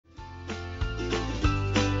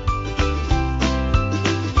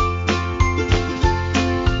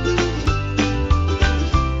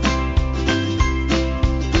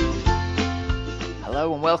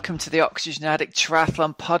welcome to the Oxygenaddict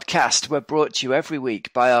Triathlon Podcast. We're brought to you every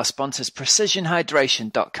week by our sponsors,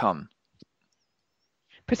 PrecisionHydration.com.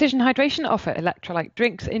 Precision Hydration offer electrolyte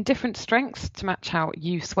drinks in different strengths to match how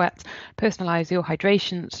you sweat. Personalise your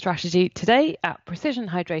hydration strategy today at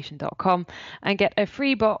precisionhydration.com and get a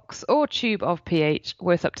free box or tube of pH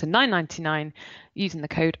worth up to $9.99 using the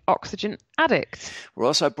code Oxygenaddict. We're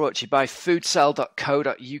also brought to you by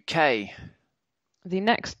foodsell.co.uk. The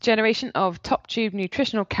next generation of top tube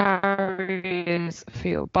nutritional carriers for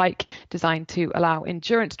your bike, designed to allow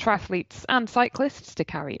endurance triathletes and cyclists to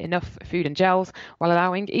carry enough food and gels while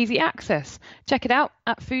allowing easy access. Check it out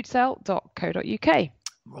at foodsell.co.uk.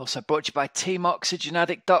 We're also brought to you by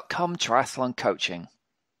teamoxygenaddict.com triathlon coaching.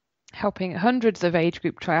 Helping hundreds of age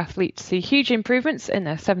group triathletes see huge improvements in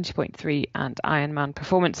their 70.3 and Ironman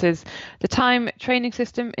performances. The time training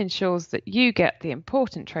system ensures that you get the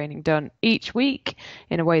important training done each week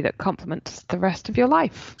in a way that complements the rest of your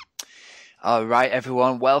life. All right,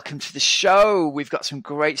 everyone, welcome to the show. We've got some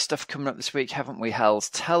great stuff coming up this week, haven't we, Hells?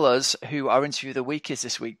 Tell us who our interview of the week is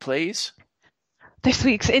this week, please. This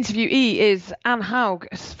week's interviewee is Jan Haug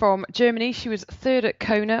from Germany. She was third at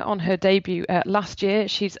Kona on her debut last year.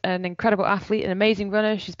 She's an incredible athlete, an amazing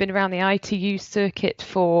runner. She's been around the ITU circuit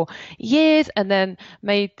for years and then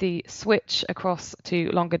made the switch across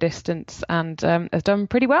to longer distance and has done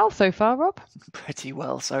pretty well so far, Rob. Pretty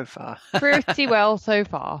well so far. Pretty well so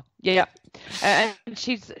far, yeah. And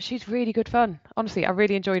she's really good fun. Honestly, I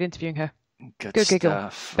really enjoyed interviewing her. Good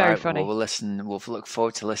stuff. Very funny. Well, we'll look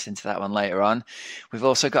forward to listening to that one later on. We've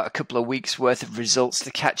also got a couple of weeks worth of results to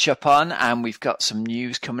catch up on, and we've got some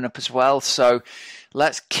news coming up as well. So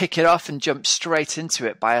let's kick it off and jump straight into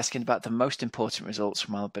it by asking about the most important results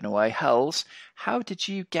from while I've been away. Hells, how did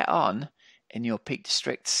you get on in your Peak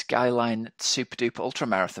District Skyline Super Duper Ultra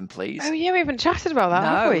Marathon, please? Oh yeah, we haven't chatted about that,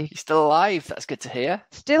 have we? You're still alive. That's good to hear.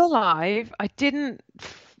 Still alive. I didn't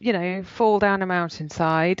fall down a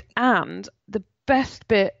mountainside, and the best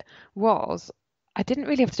bit was I didn't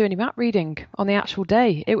really have to do any map reading on the actual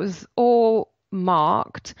day. It was all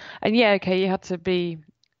marked, and you had to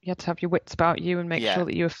have your wits about you and make sure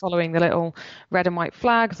that you were following the little red and white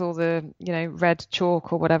flags or the red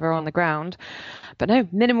chalk or whatever on the ground, but no,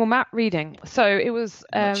 minimal map reading. So it was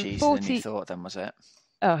much easier than you thought then, was it?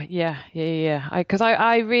 Oh yeah, because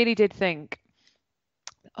I really did think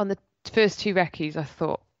on the first two recce's I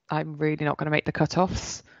thought I'm really not going to make the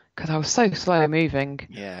cut-offs because I was so slow moving.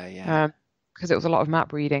 Yeah. Because it was a lot of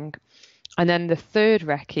map reading. And then the third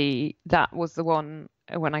recce, that was the one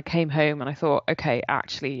when I came home and I thought, okay,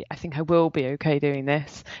 actually, I think I will be okay doing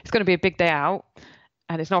this. It's going to be a big day out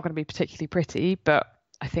and it's not going to be particularly pretty, but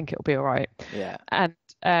I think it'll be all right. Yeah. And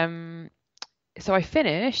so I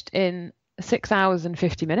finished in 6 hours and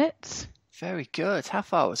 50 minutes. Very good. How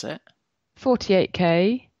far was it?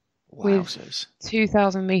 48k. Wowzers. With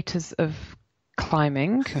 2,000 meters of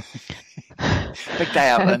climbing. Big day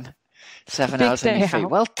out then. 7 hours on your feet.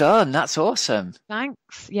 Well done. That's awesome.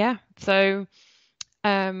 Thanks. Yeah. So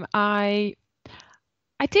I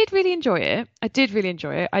did really enjoy it. I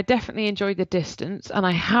definitely enjoyed the distance, and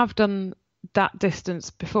I have done that distance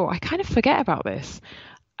before. I kind of forget about this.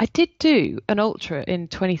 I did do an ultra in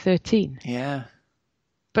 2013. Yeah.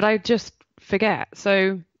 But I just forget.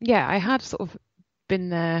 So yeah, I had sort of been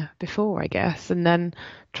there before, I guess, and then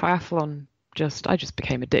triathlon I just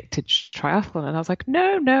became addicted to triathlon, and I was like,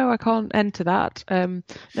 no, I can't enter that.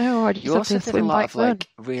 No, I just you have also to did swim, a lot bike, of run.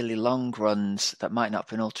 really long runs that might not have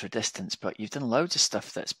been ultra distance, but you've done loads of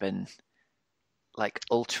stuff that's been like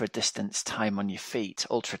ultra distance time on your feet,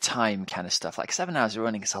 ultra time kind of stuff. Like 7 hours of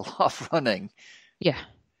running is a lot of running. Yeah.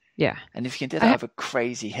 And if you can do that over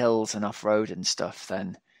crazy hills and off road and stuff,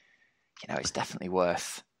 then it's definitely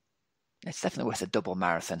worth. It's definitely worth a double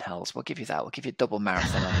marathon, Hells. We'll give you that. We'll give you a double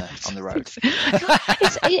marathon on the road.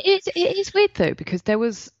 It is weird though, because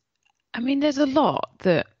there's a lot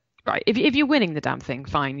that, right, if you're winning the damn thing,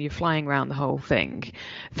 fine, you're flying around the whole thing.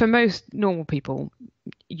 For most normal people,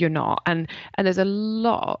 you're not. And there's a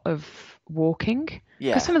lot of walking.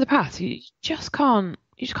 Yeah. Because some of the paths you just can't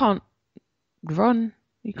run.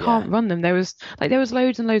 You can't run them. There was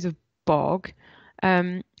loads and loads of bog.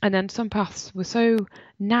 And then some paths were so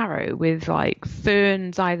narrow with like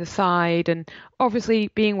ferns either side, and obviously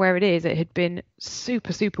being where it is, it had been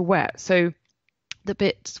super, super wet. So the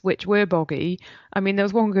bits which were boggy, there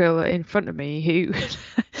was one girl in front of me who,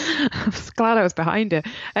 I was glad I was behind her.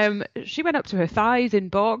 She went up to her thighs in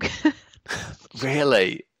bog.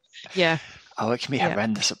 Really? Yeah. Oh, it can be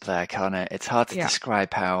horrendous up there, can't it? It's hard to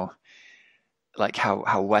describe how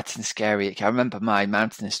wet and scary it can. I remember my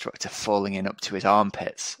mountain instructor falling in up to his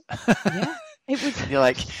armpits. Yeah, it was. You're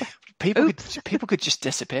like, People could just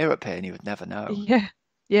disappear up here and you would never know. Yeah,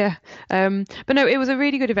 yeah. But no, it was a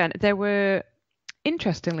really good event. There were,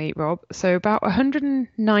 interestingly, Rob, so about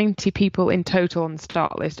 190 people in total on the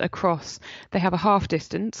start list across. They have a half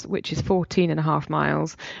distance, which is 14.5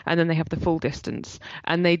 miles, and then they have the full distance.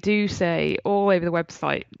 And they do say all over the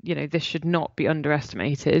website, this should not be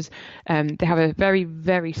underestimated. They have a very,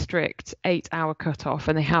 very strict 8-hour cutoff,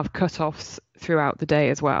 and they have cutoffs throughout the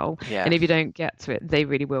day as well. Yeah. And if you don't get to it, they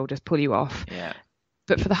really will just pull you off. Yeah.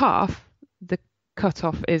 But for the half, the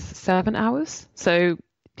cutoff is 7 hours. So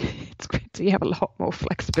it's great. So you have a lot more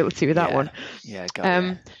flexibility with that one. Yeah, got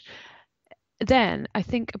it. Then I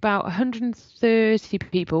think about 130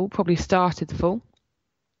 people probably started the full.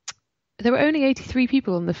 There were only 83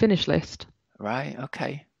 people on the finish list. Right,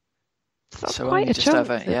 okay. So quite a chunk.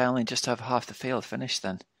 Only just over half the field finished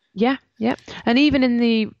then. Yeah. And even in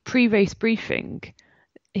the pre-race briefing,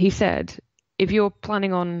 he said, if you're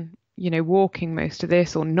planning on, walking most of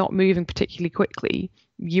this or not moving particularly quickly,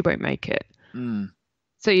 you won't make it.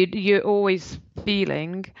 So you're always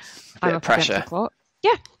feeling I'm up pressure. Against the clock.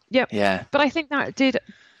 Yeah. But I think that did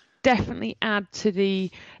definitely add to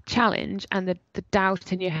the challenge and the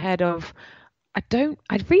doubt in your head of I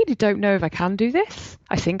really don't know if I can do this.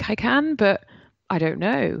 I think I can, but I don't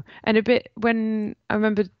know. And a bit when I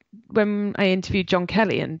remember when I interviewed John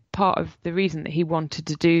Kelly, and part of the reason that he wanted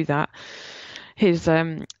to do that, his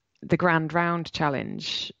the Grand Round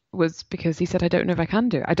challenge, was because he said, I don't know if I can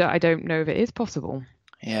do it. I don't know if it is possible.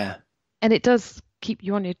 Yeah. And it does keep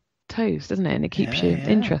you on your toes, doesn't it? And it keeps you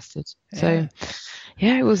interested. So,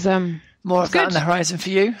 it was more of that on the horizon for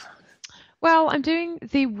you? Well, I'm doing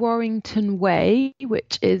the Warrington Way,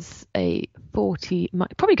 which is a 40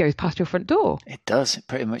 probably goes past your front door. It does. It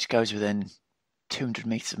pretty much goes within 200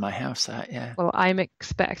 meters of my house. Well, I'm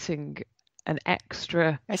expecting an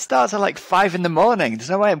extra. It starts at like 5 a.m. There's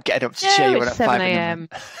no way I'm getting up to cheer you at 5 a.m.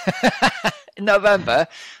 In November,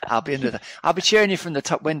 I'll be cheering you from the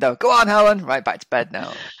top window. Go on, Helen. Right back to bed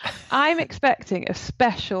now. I'm expecting a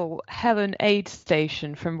special Helen aid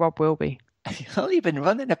station from Rob Wilby. You've only been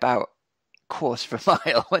running about quarter of a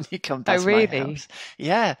mile when you come past my house.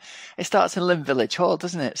 Yeah, it starts in Lynn Village Hall,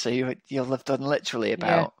 doesn't it? So you'll have done literally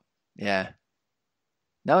about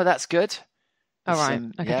No, that's good. All right.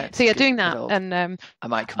 Okay. So you're doing that, and I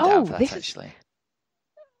might come down for that actually.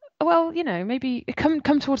 Well, maybe come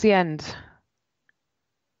towards the end.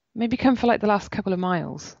 Maybe come for like the last couple of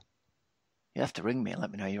miles. You have to ring me and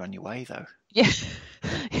let me know you're on your way, though. Yeah.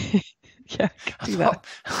 Yeah, do that.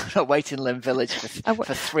 I'm not waiting in Lynn Village for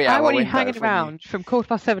 3 hours. I want you hanging around from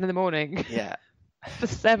 7:15 in the morning. Yeah. For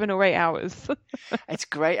 7 or 8 hours. It's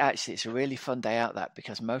great, actually. It's a really fun day out that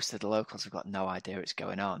because most of the locals have got no idea it's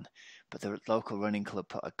going on. But the local running club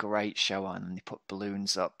put a great show on, and they put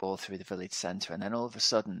balloons up all through the village centre. And then all of a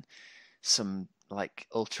sudden, some like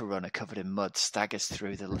ultra runner covered in mud staggers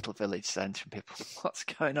through the little village centre, and people, what's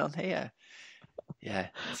going on here? Yeah,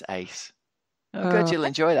 it's ace. Oh, good. You'll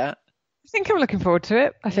enjoy that. I think I'm looking forward to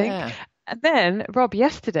it. I think. And then, Rob,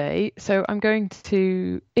 yesterday, so I'm going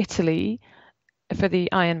to Italy for the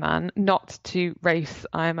Ironman, not to race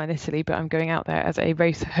Ironman Italy, but I'm going out there as a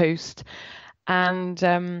race host. And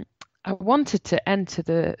I wanted to enter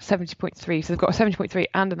the 70.3, so they've got a 70.3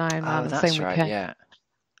 and an Ironman the same weekend. Yeah.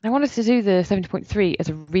 I wanted to do the 70.3 as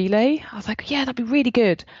a relay. I was like, yeah, that'd be really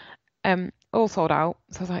good. All sold out,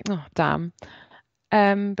 so I was like, oh, damn.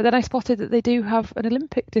 But then I spotted that they do have an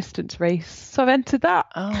Olympic distance race, so I've entered that.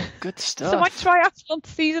 Oh, good stuff. So my triathlon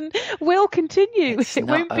season will continue. It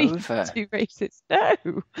won't be over. 2 races. No.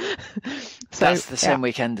 So that's the same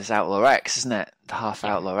weekend as Outlaw X, isn't it? The half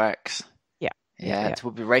Outlaw X. Yeah.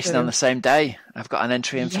 We'll be racing on the same day. I've got an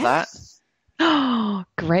entry in for that. Oh,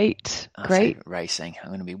 great. Racing. I'm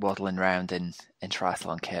going to be waddling around in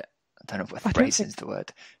triathlon kit. I don't know whether racing's the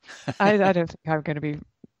word. I don't think I'm going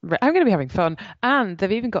to be having fun. And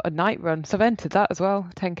they've even got a night run, so I've entered that as well,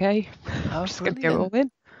 10K. I'm just going to go all in.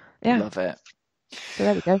 Yeah. Love it. So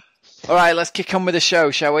there we go. All right, let's kick on with the show,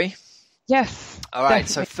 shall we? Yes. All right,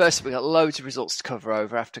 so first we've got loads of results to cover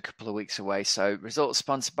over after a couple of weeks away. So results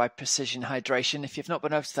sponsored by Precision Hydration. If you've not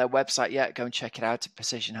been over to their website yet, go and check it out at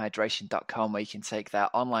precisionhydration.com, where you can take their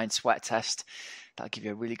online sweat test. That'll give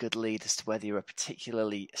you a really good lead as to whether you're a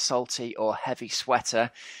particularly salty or heavy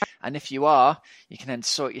sweater. And if you are, you can then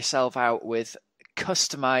sort yourself out with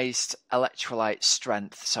customized electrolyte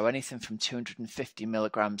strength. So anything from 250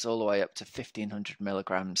 milligrams all the way up to 1500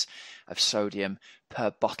 milligrams of sodium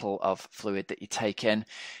per bottle of fluid that you take in.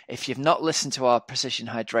 If you've not listened to our Precision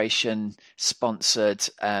Hydration sponsored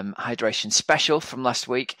hydration special from last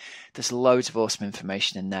week, there's loads of awesome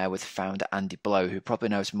information in there with founder Andy Blow, who probably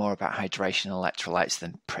knows more about hydration and electrolytes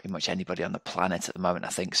than pretty much anybody on the planet at the moment, I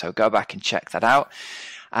think. So go back and check that out.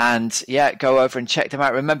 And yeah, go over and check them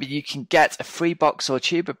out. Remember, you can get a free box or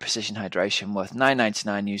tube of Precision Hydration worth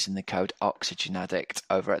 $9.99 using the code Oxygenaddict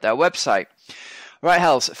over at their website. Right,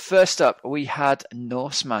 Hells, first up, we had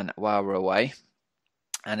Norseman while we're away.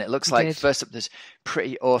 And it looks like first up, there's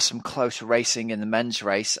pretty awesome close racing in the men's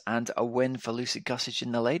race and a win for Lucy Gossage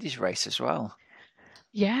in the ladies' race as well.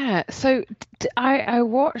 Yeah, so I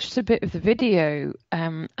watched a bit of the video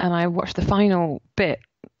and I watched the final bit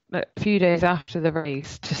a few days after the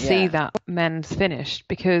race to see that men's finish,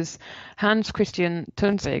 because Hans Christian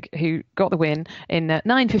Tunsig, who got the win in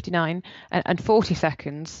 9:59 and 40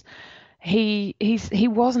 seconds, he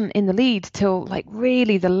wasn't in the lead till like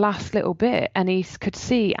really the last little bit, and he could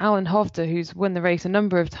see Alan Hovde, who's won the race a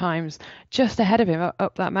number of times, just ahead of him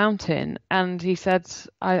up that mountain, and he said,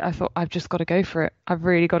 I thought, I've just got to go for it, I've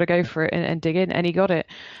really got to go for it and dig in, and he got it,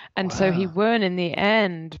 and so he won in the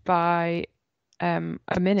end by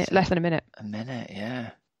a minute, less than a minute. A minute,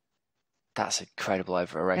 yeah. That's incredible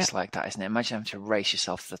over a race like that, isn't it? Imagine having to race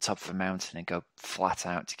yourself to the top of a mountain and go flat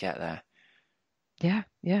out to get there.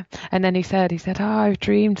 Yeah. And then he said, oh, I've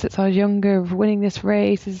dreamed since I was younger of winning this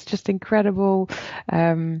race. It's just incredible.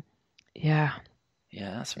 Yeah,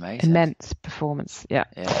 that's amazing. Immense performance. Yeah.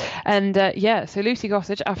 And so Lucy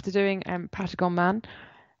Gossage, after doing Patagon Man,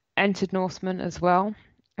 entered Norseman as well,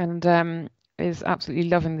 and is absolutely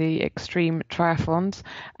loving the extreme triathlons.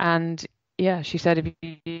 And yeah, she said, if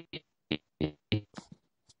you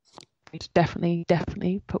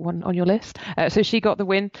definitely put one on your list. So she got the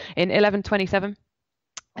win in 11:27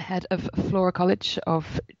 ahead of Flora College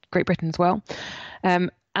of Great Britain as well.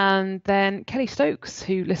 And then Kelly Stokes,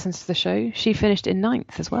 who listens to the show, she finished in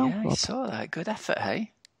 9th as well. Yeah, I saw that. Good effort,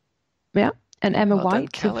 hey? Yeah. And Emma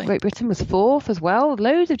White of Great Britain was 4th as well.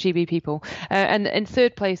 Loads of GB people. And in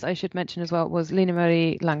 3rd place, I should mention as well, was Lena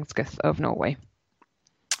Marie Langsketh of Norway.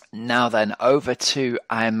 Now then, over to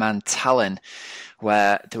Ironman Tallinn,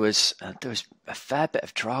 where there was a fair bit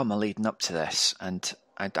of drama leading up to this. And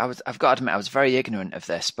I've got to admit, I was very ignorant of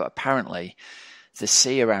this, but apparently the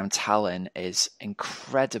sea around Tallinn is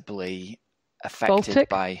incredibly affected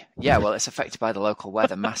by... Yeah, well, it's affected by the local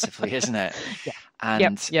weather massively, isn't it? Yeah.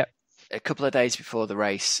 And Yep. A couple of days before the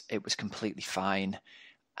race, it was completely fine.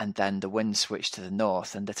 And then the wind switched to the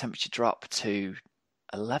north and the temperature dropped to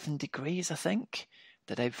 11 degrees, I think,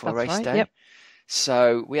 the day before race day. Yep.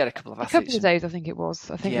 So we had a couple of athletes. A couple of days, I think it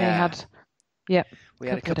was. I think they had... Yeah. We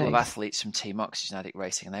had a couple of athletes from Team Oxygenaddict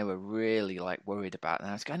Racing, and they were really worried about it. And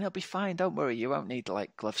I was going, it'll be fine, don't worry, you won't need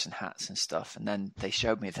gloves and hats and stuff. And then they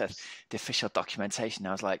showed me the official documentation. And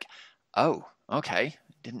I was like, oh, okay,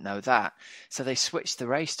 didn't know that. So they switched the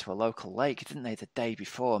race to a local lake, didn't they, the day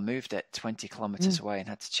before, moved it 20 kilometres away and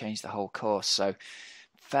had to change the whole course. So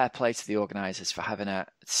fair play to the organisers for having a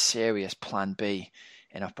serious plan B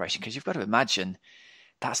in operation, because you've got to imagine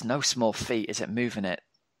that's no small feat, is it, moving it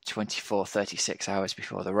 24, 36 hours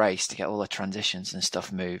before the race to get all the transitions and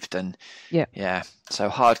stuff moved. And so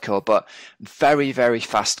hardcore, but very, very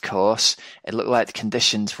fast course. It looked like the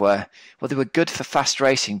conditions were, they were good for fast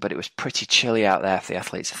racing, but it was pretty chilly out there for the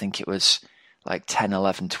athletes. I think it was like 10,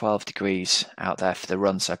 11, 12 degrees out there for the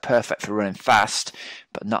run. So perfect for running fast,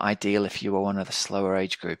 but not ideal if you were one of the slower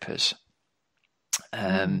age groupers.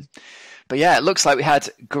 But yeah, it looks like we had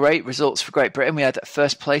great results for Great Britain. We had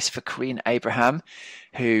first place for Queen Abraham,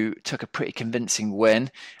 who took a pretty convincing win.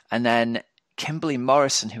 And then Kimberly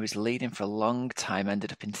Morrison, who was leading for a long time,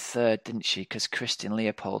 ended up in 3rd, didn't she? Because Christian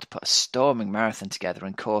Leopold put a storming marathon together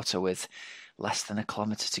and caught her with less than a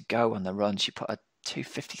kilometre to go on the run. She put a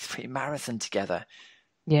 2:53 marathon together.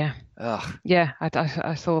 Yeah. Ugh. Yeah,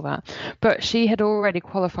 I saw that. But she had already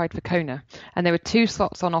qualified for Kona, and there were 2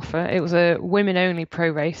 slots on offer. It was a women-only pro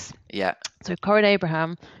race. Yeah. So Corinne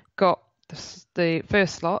Abraham got the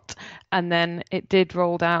first slot, and then it did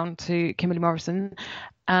roll down to Kimberly Morrison,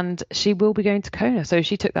 and she will be going to Kona. So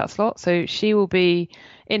she took that slot. So she will be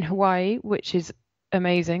in Hawaii, which is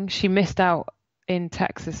amazing. She missed out in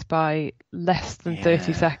Texas by less than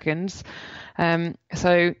 30 seconds.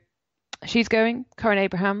 So she's going, Corinne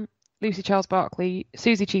Abraham, Lucy Charles Barkley,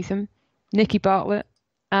 Susie Cheetham, Nikki Bartlett,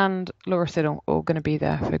 and Laura Siddle all going to be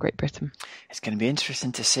there for Great Britain. It's going to be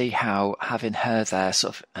interesting to see how having her there,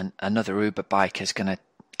 sort of another Uber bike, is going to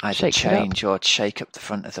either change or shake up the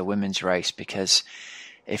front of the women's race, because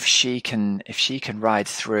if she can ride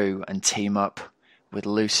through and team up with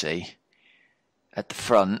Lucy at the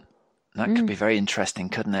front, that could be very interesting,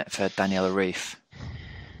 couldn't it, for Daniela Ryf?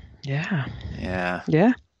 Yeah.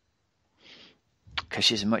 Yeah. Because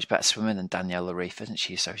she's a much better swimmer than Daniela Ryf, isn't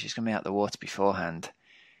she? So she's going to be out the water beforehand.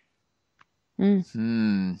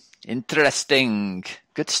 Interesting.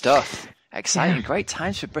 Good stuff. Exciting. Great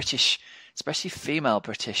times for British, especially female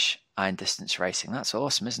British iron distance racing. That's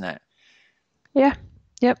awesome, isn't it? Yeah.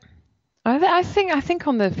 Yep. I think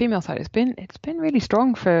on the female side, it's been really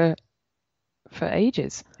strong for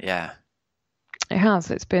ages. Yeah. It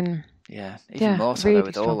has. It's been. Yeah. Even more so really though,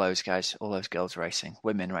 with strong. all those guys, all those girls racing,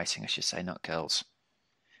 women racing, I should say, not girls.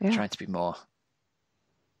 Yeah. Trying to be more.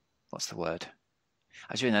 What's the word?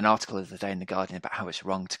 I was reading an article the other day in The Guardian about how it's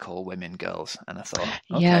wrong to call women girls, and I thought,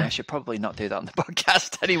 okay, I should probably not do that on the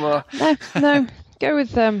podcast anymore. No, go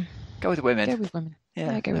with women. Go with women.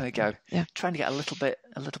 Yeah, there we go. Yeah. Trying to get a little bit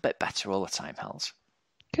better all the time, Hells.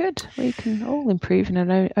 Good. We can all improve in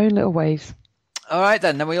our own little ways. All right,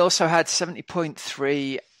 then. Then we also had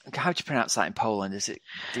 70.3. How do you pronounce that in Poland? Is it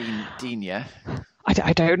Dina? I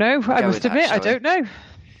don't know. I must admit, I don't know.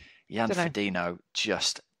 Jan Frodeno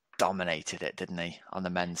just dominated it, didn't he, on the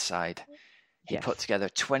men's side? He put together a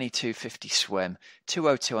 22:50 swim,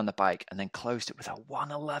 2:02 on the bike, and then closed it with a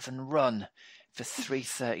 1:11 run for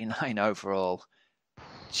 3:39 overall.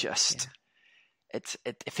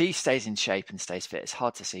 If he stays in shape and stays fit, it's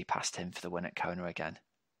hard to see past him for the win at Kona again.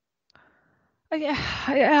 Yeah.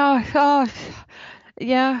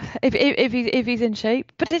 If he's in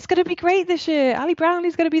shape, but it's going to be great this year. Ali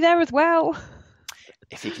Brownlee's going to be there as well.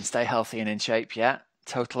 If he can stay healthy and in shape, yeah,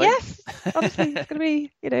 totally. Yes, honestly, it's going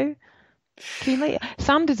to be, keenly.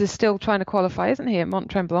 Sanders is still trying to qualify, isn't he, at Mont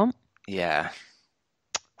Tremblant? Yeah.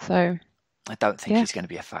 So I don't think he's going to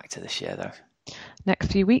be a factor this year, though.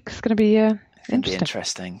 Next few weeks is going to be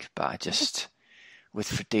interesting. But I just, with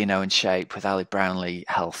Frodeno in shape, with Ali Brownlee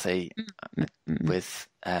healthy, with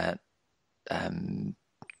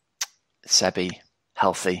Sebi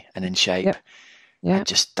healthy and in shape, I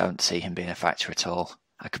just don't see him being a factor at all.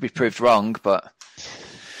 I could be proved wrong, but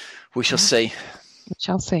we shall see.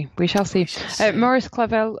 We shall see. Maurice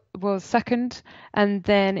Clavel was second, and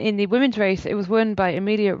then in the women's race, it was won by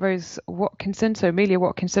Amelia Rose Watkinson. So Amelia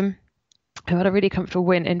Watkinson, who had a really comfortable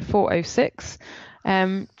win in 4:06.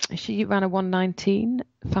 She ran a 1:19,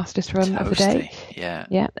 fastest run of the day.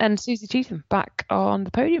 Yeah. And Susie Cheetham back on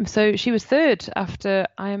the podium. So she was third after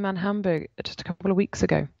Ironman Hamburg just a couple of weeks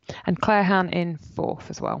ago, and Claire Hahn in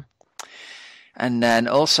fourth as well. And then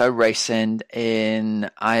also racing in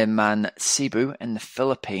Ironman Cebu in the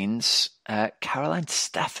Philippines, Caroline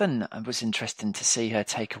Steffen. It was interesting to see her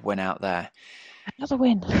take a win out there. Another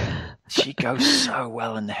win. She goes so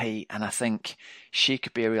well in the heat, and I think she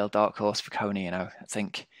could be a real dark horse for Kona. I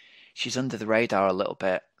think she's under the radar a little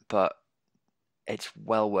bit, but it's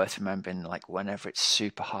well worth remembering, like, whenever it's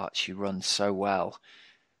super hot, she runs so well.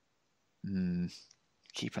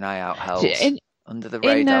 Keep an eye out, Hells. Under the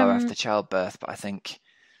radar after childbirth, but I think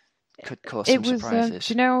could cause some surprises.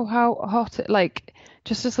 Do you know how hot it,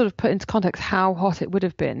 just to sort of put into context how hot it would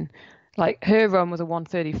have been, her run was a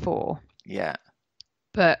 1:34. Yeah.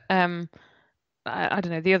 But I don't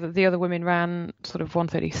know, the other women ran sort of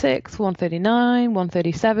 1:36, 1:39,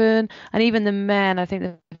 1:37, and even the men, I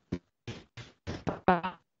think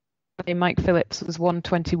Mike Phillips was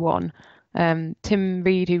 1:21. Tim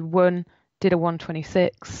Reed, who won, did a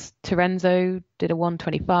 1:26. Terenzo did a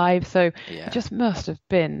 1:25. So it just must have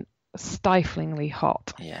been stiflingly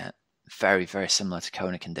hot. Yeah, very, very similar to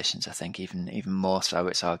Kona conditions, I think, even more so,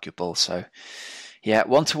 it's arguable. So, yeah,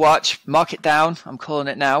 one to watch. Mark it down. I'm calling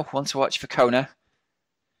it now. One to watch for Kona,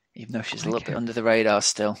 even though she's a little bit under the radar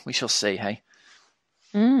still. We shall see, hey?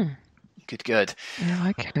 Good. I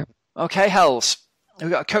like it. Okay, Hells. We've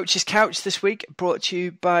got a Coach's Couch this week, brought to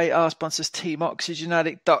you by our sponsors,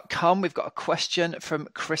 TeamOxygenaddict.com. We've got a question from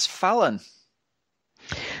Chris Fallon.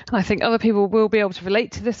 I think other people will be able to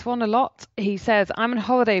relate to this one a lot. He says, I'm on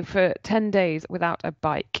holiday for 10 days without a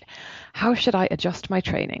bike. How should I adjust my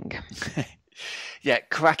training? Yeah,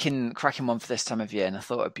 cracking one for this time of year, and I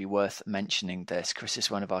thought it'd be worth mentioning this. Chris is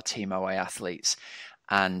one of our Team OA athletes.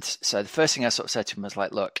 And so the first thing I sort of said to him was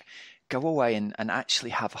like, look, go away and actually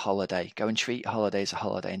have a holiday. Go and treat holiday as a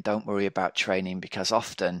holiday and don't worry about training, because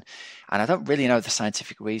often, and I don't really know the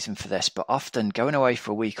scientific reason for this, but often going away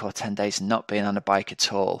for a week or 10 days and not being on a bike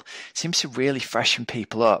at all seems to really freshen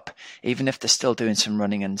people up. Even if they're still doing some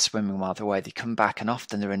running and swimming while they're away, they come back and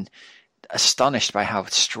often they're in astonished by how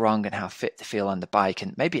strong and how fit they feel on the bike.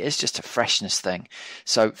 And maybe it is just a freshness thing.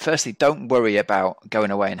 So firstly, don't worry about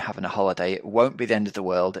going away and having a holiday. It won't be the end of the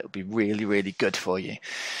world. It'll be really, really good for you.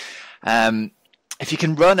 If you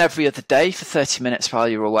can run every other day for 30 minutes while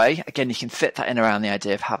you're away, again, you can fit that in around the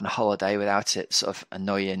idea of having a holiday without it sort of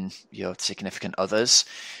annoying your significant others.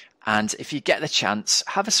 And if you get the chance,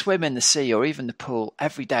 have a swim in the sea or even the pool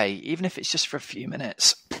every day, even if it's just for a few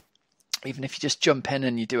minutes. Even if you just jump in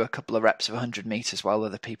and you do a couple of reps of 100 meters while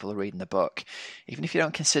other people are reading the book, even if you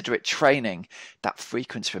don't consider it training, that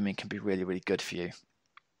frequent swimming can be really, really good for you.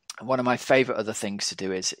 And one of my favorite other things to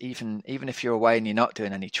do is even if you're away and you're not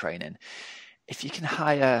doing any training, if you can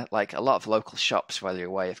hire, like a lot of local shops while you're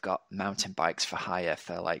away have got mountain bikes for hire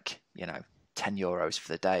for like, 10 euros for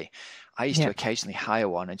the day. I used to occasionally hire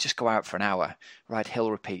one and just go out for an hour, ride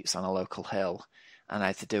hill repeats on a local hill. And I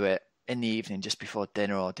had to do it in the evening just before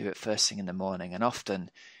dinner or do it first thing in the morning. And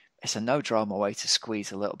often it's a no drama way to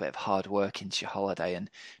squeeze a little bit of hard work into your holiday, and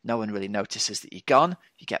no one really notices that you're gone.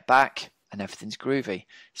 You get back and everything's groovy.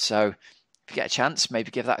 So if you get a chance,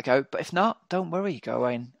 maybe give that a go. But if not, don't worry, go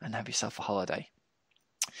away and have yourself a holiday.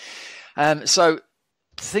 So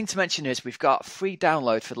the thing to mention is we've got a free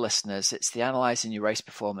download for the listeners. It's the Analyzing Your Race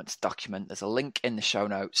Performance document. There's a link in the show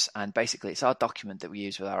notes, and basically it's our document that we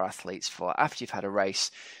use with our athletes for after you've had a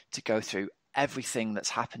race to go through everything that's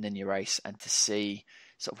happened in your race and to see,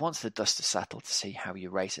 sort of once the dust has settled, to see how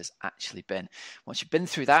your race has actually been. Once you've been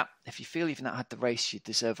through that, if you feel you've not had the race you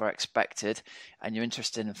deserve or expected, and you're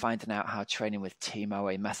interested in finding out how training with Team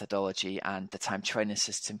OA methodology and the time training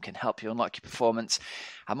system can help you unlock your performance,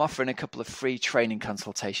 I'm offering a couple of free training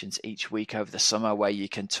consultations each week over the summer where you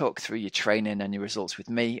can talk through your training and your results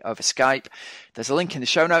with me over Skype. There's a link in the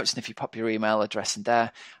show notes, and if you pop your email address in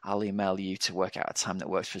there, I'll email you to work out a time that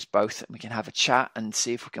works for us both, and we can have a chat and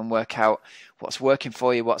see if we can work out what's working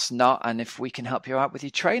for you, what's not, and if we can help you out with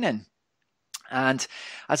your training. And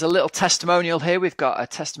as a little testimonial here, we've got a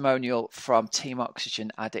testimonial from Team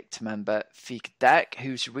Oxygenaddict member Haug,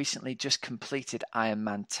 who's recently just completed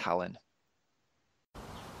Ironman Tallinn.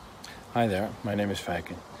 Hi there, my name is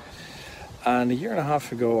Haug. And a year and a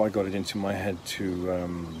half ago, I got it into my head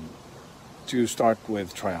to start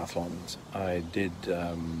with triathlons. I did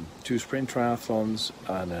 2 sprint triathlons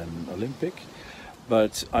and an Olympic.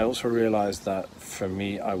 But I also realized that for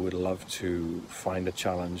me, I would love to find a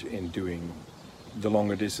challenge in doing the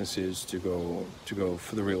longer distances to go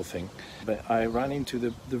for the real thing. But I ran into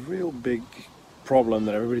the real big problem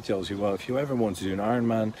that everybody tells you, well, if you ever want to do an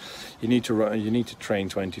Ironman, you need to train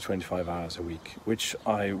 20-25 hours a week, which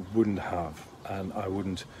I wouldn't have, and I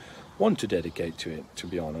wouldn't want to dedicate to it, to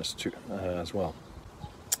be honest, as well.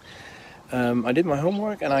 I did my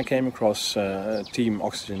homework and I came across Team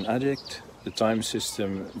Oxygenaddict, the time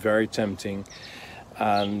system, very tempting,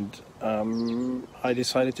 and I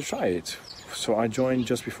decided to try it. So I joined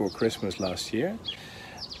just before Christmas last year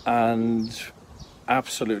and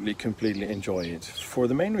absolutely, completely enjoy it. For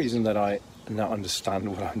the main reason that I now understand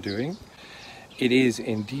what I'm doing. It is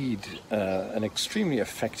indeed an extremely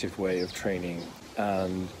effective way of training,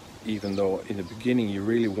 and even though in the beginning you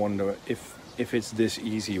really wonder if it's this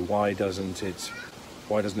easy, why doesn't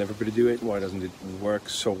everybody do it? Why doesn't it work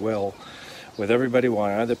so well with everybody?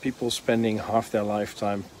 Why are there people spending half their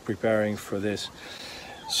lifetime preparing for this?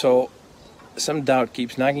 So some doubt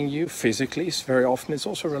keeps nagging you physically. Very often it's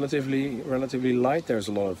also relatively light. There's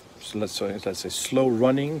a lot of, let's say slow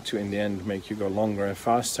running to in the end make you go longer and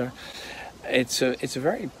faster. It's a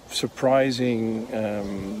very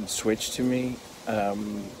surprising switch to me.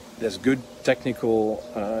 There's good technical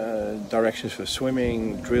directions for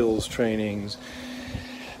swimming, drills, trainings.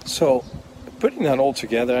 So putting that all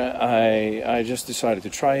together, I just decided to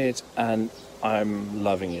try it, and I'm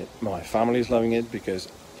loving it. My family is loving it because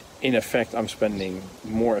in effect I'm spending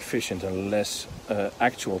more efficient and less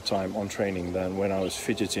actual time on training than when I was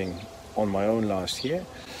fidgeting on my own last year.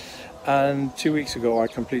 And 2 weeks ago I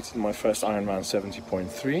completed my first Ironman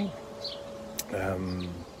 70.3.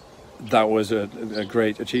 That was a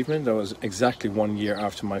great achievement. That was exactly 1 year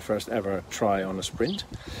after my first ever try on a sprint.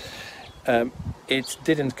 It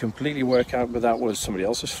didn't completely work out, but that was somebody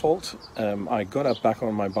else's fault. I got up back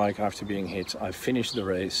on my bike after being hit. I finished the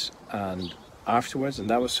race, and afterwards, and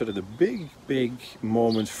that was sort of the big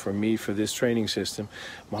moment for me for this training system,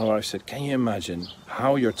 my wife said, can you imagine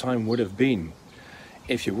how your time would have been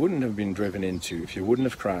if you wouldn't have been driven into, if you wouldn't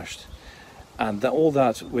have crashed? And all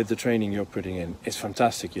that with the training you're putting in is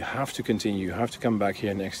fantastic. You have to continue, you have to come back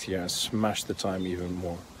here next year and smash the time even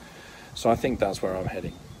more. So I think that's where I'm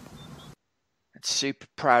heading. super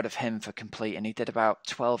proud of him for completing. He did about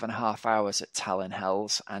 12 and a half hours at Tallinn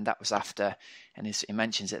Hells, and that was after, and he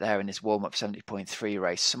mentions it there in his warm-up 70.3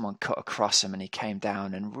 race, someone cut across him and he came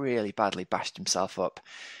down and really badly bashed himself up.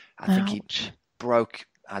 I think he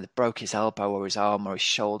either broke his elbow or his arm or his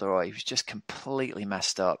shoulder, or he was just completely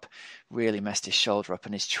messed up, really messed his shoulder up.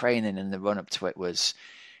 And his training in the run-up to it was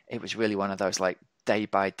really one of those like day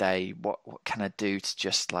by day, what can I do to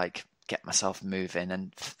just like get myself moving,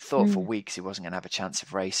 and thought for weeks he wasn't going to have a chance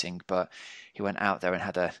of racing, but he went out there and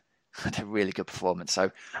had a really good performance.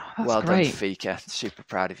 So well done, Fika. Super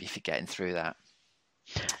proud of you for getting through that.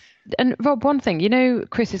 And Rob, one thing, you know,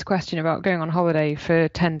 Chris's question about going on holiday for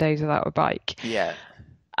 10 days without a bike. Yeah.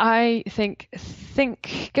 I think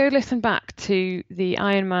go listen back to the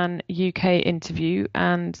Ironman UK interview,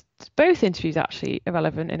 and both interviews actually are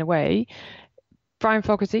relevant in a way. Brian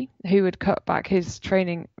Fogarty, who had cut back his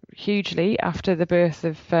training hugely after the birth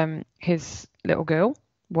of his little girl,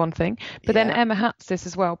 one thing. But then Emma Hatzis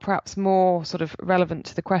as well, perhaps more sort of relevant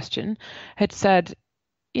to the question, had said,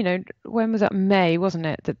 you know, when was that? May, wasn't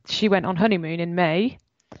it? That she went on honeymoon in May.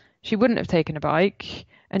 She wouldn't have taken a bike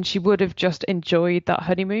and she would have just enjoyed that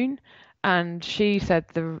honeymoon. And she said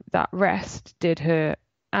that rest did her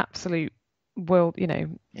absolute world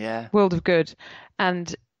of good.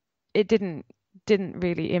 And it didn't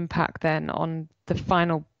really impact then on the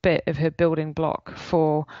final bit of her building block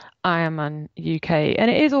for Ironman UK. And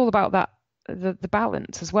it is all about that, the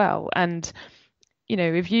balance as well. And, you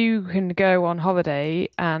know, if you can go on holiday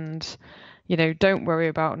and, you know, don't worry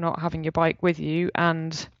about not having your bike with you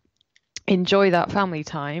and enjoy that family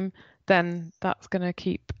time, then that's going to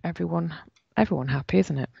keep everyone happy,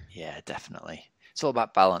 isn't it? Yeah, definitely. It's all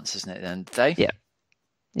about balance, isn't it, at the end of the day? Yeah.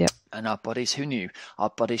 Yep. And our bodies, who knew? Our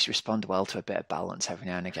bodies respond well to a bit of balance every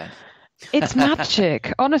now and again. It's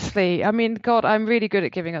magic, honestly. I mean, God, I'm really good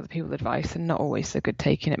at giving other people advice and not always so good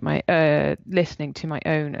listening to my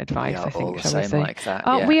own advice. We are I think all the same like that.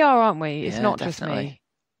 Yeah. We are, aren't we? It's not definitely. Just me.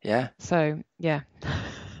 Yeah. So, yeah.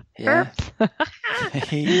 Yeah.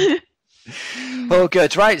 All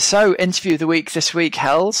good. Right. So, interview of the week this week,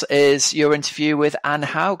 Hells, is your interview with Anne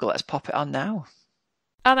Haug. Let's pop it on now.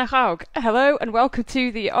 Anna Haug, hello and welcome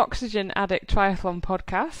to the Oxygenaddict Triathlon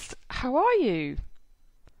Podcast. How are you?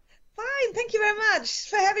 Fine, thank you very much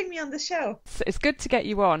for having me on the show. It's good to get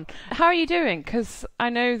you on. How are you doing? Because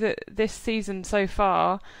I know that this season so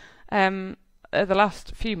far, the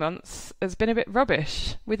last few months, has been a bit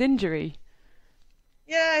rubbish with injury.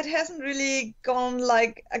 Yeah, it hasn't really gone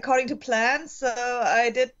like according to plan. So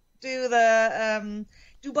I did do the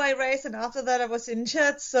Dubai race, and after that I was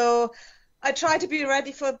injured. So I tried to be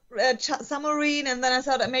ready for Submarine, and then I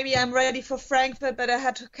thought maybe I'm ready for Frankfurt, but I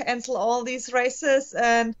had to cancel all these races.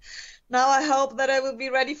 And now I hope that I will be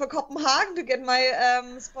ready for Copenhagen to get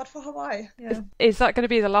my spot for Hawaii. Yeah. Is that going to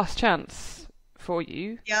be the last chance for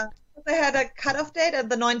you? Yeah. They had a cutoff date at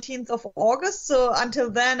the 19th of August, so until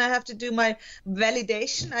then I have to do my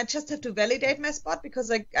validation. I just have to validate my spot because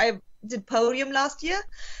I did podium last year.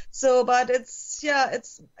 So, but it's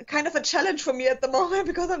kind of a challenge for me at the moment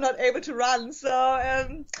because I'm not able to run. So,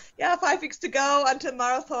 5 weeks to go until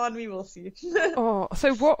marathon. We will see. Oh,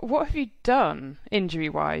 so what have you done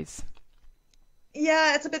injury-wise?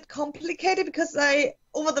 Yeah, it's a bit complicated because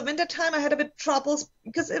over the winter time I had a bit troubles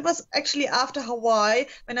because it was actually after Hawaii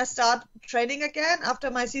when I started training again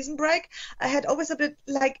after my season break. I had always a bit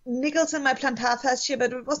like niggles in my plantar fascia,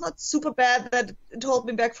 but it was not super bad that it held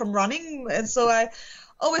me back from running. And so I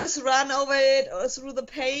always ran over it through the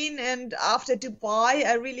pain. And after Dubai,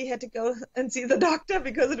 I really had to go and see the doctor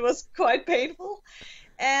because it was quite painful.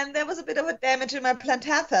 And there was a bit of a damage in my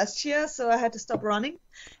plantar fascia, so I had to stop running.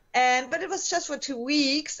 But it was just for 2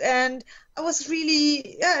 weeks, and I was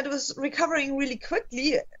it was recovering really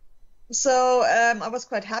quickly. So I was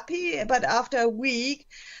quite happy. But after a week,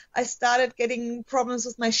 I started getting problems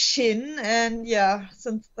with my shin, and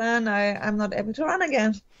since then I'm not able to run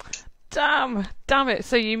again. Damn it.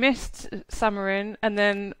 So you missed Submarine and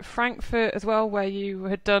then Frankfurt as well, where you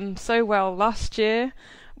had done so well last year.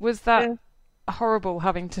 Was that horrible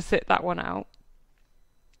having to sit that one out?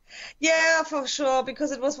 Yeah, for sure,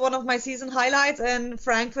 because it was one of my season highlights, and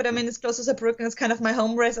Frankfurt, I mean, it's close to Saarbrücken, it's kind of my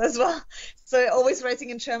home race as well. So always racing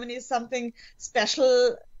in Germany is something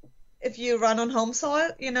special if you run on home soil,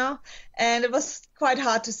 you know, and it was quite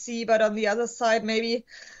hard to see, but on the other side, maybe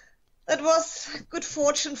it was good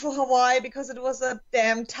fortune for Hawaii because it was a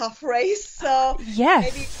damn tough race. So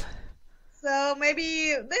yes.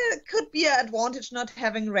 Maybe there could be an advantage not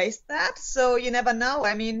having raced that. So you never know.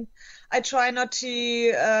 I mean, I try not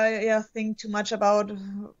to think too much about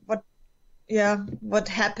what what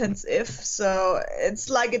happens if. So it's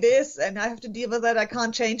like it is, and I have to deal with it. I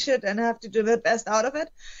can't change it, and I have to do the best out of it.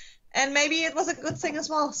 And maybe it was a good thing as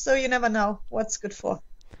well. So you never know what's good for.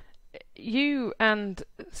 You and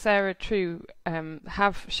Sarah True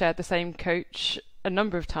have shared the same coach a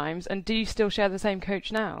number of times, and do you still share the same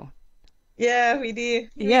coach now? Yeah, we do.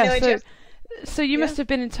 So you must have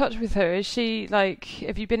been in touch with her. Is she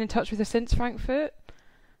have you been in touch with her since Frankfurt?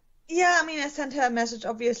 Yeah, I mean, I sent her a message,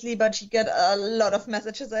 obviously, but she got a lot of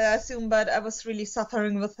messages, I assume. But I was really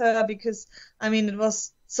suffering with her because, I mean, it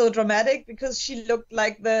was so dramatic because she looked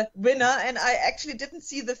like the winner, and I actually didn't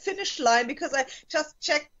see the finish line because I just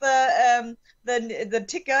checked the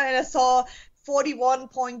ticker and I saw 41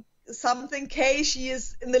 point something K. She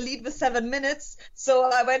is in the lead with 7 minutes. So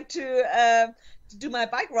I went to do my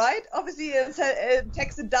bike ride, obviously, and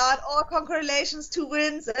texted Dan, oh, congratulations, 2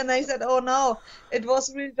 wins. And they said, oh no, it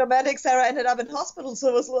was really dramatic. Sarah ended up in hospital. So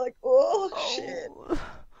it was like, shit.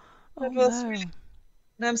 It was really,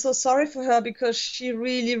 and I'm so sorry for her because she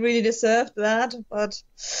really, really deserved that. But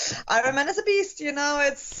Ironman is a beast,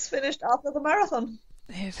 it's finished after the marathon.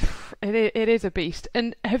 It is a beast.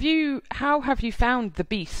 And how have you found the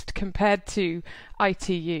beast compared to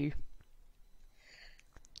ITU?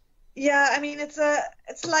 Yeah, I mean, it's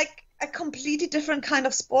like a completely different kind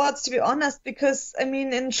of sports, to be honest, because, I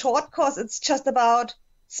mean, in short course, it's just about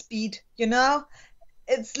speed,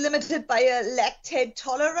 It's limited by a lactate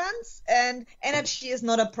tolerance, and energy is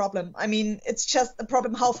not a problem. I mean, it's just a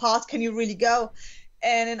problem, how fast can you really go?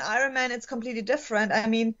 And in Ironman, it's completely different. I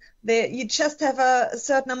mean, you just have a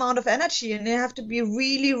certain amount of energy, and you have to be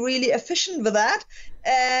really, really efficient with that.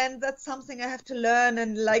 And that's something I have to learn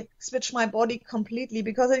and switch my body completely,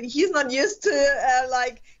 because he's not used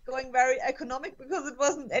to going very economic, because it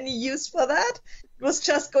wasn't any use for that. It was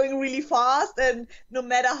just going really fast, and no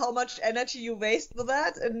matter how much energy you waste with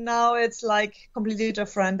that. And now it's completely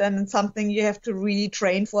different, and it's something you have to really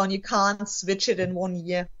train for, and you can't switch it in 1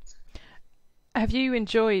 year. Have you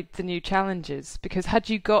enjoyed the new challenges? Because had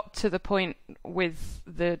you got to the point with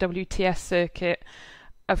the WTS circuit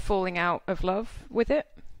of falling out of love with it?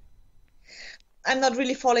 I'm not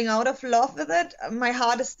really falling out of love with it. My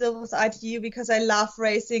heart is still with ITU because I love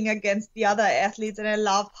racing against the other athletes and I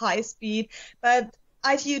love high speed. But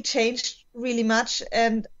ITU changed really much.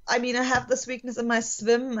 And I mean, I have this weakness in my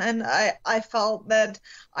swim, and I felt that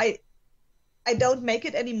I don't make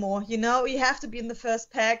it anymore. You have to be in the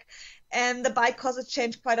first pack. And the bike courses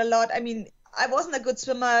changed quite a lot. I mean, I wasn't a good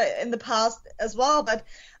swimmer in the past as well, but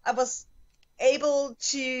I was able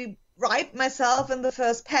to ride myself in the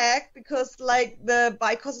first pack because the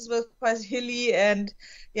bike courses were quite hilly, and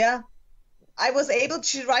I was able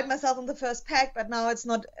to ride myself in the first pack, but now it's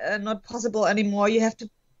not possible anymore. You have to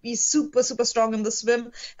be super, super strong in the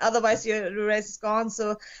swim, otherwise your race is gone.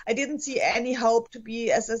 So I didn't see any hope to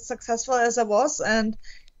be as successful as I was, and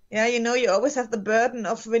you always have the burden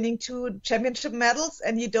of winning 2 championship medals,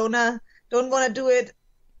 and you don't want to do it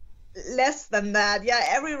less than that. Yeah,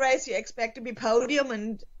 every race you expect to be podium,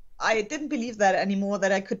 and I didn't believe that anymore,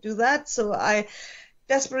 that I could do that. So I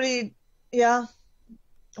desperately,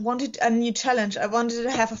 wanted a new challenge. I wanted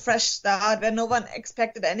to have a fresh start where no one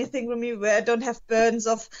expected anything from me, where I don't have burdens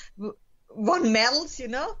of 1 medals,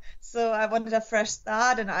 So I wanted a fresh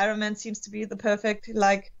start, and Ironman seems to be the perfect,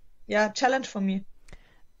 challenge for me.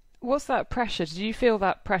 What's that pressure? Did you feel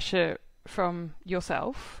that pressure from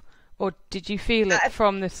yourself, or did you feel it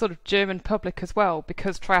from the sort of German public as well,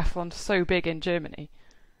 because triathlon's so big in Germany?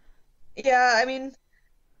 Yeah, I mean,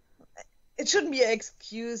 it shouldn't be an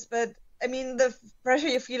excuse, but I mean, the pressure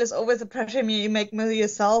you feel is always the pressure you make with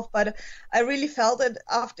yourself. But I really felt it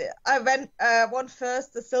after I won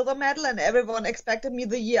first the silver medal, and everyone expected me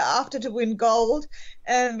the year after to win gold.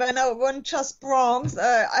 And when I won just bronze,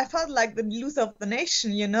 I felt like the loser of the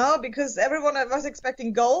nation, because everyone was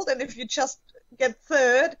expecting gold, and if you just get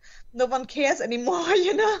third, no one cares anymore,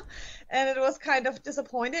 And it was kind of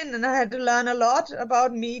disappointing, and I had to learn a lot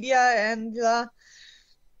about media, and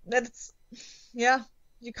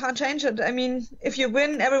you can't change it. I mean, if you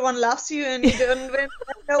win, everyone loves you, and you don't win,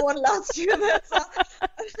 no one loves you. That's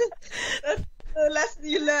the lesson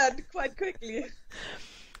you learned quite quickly.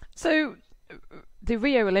 So, the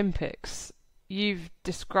Rio Olympics, you've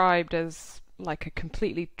described as a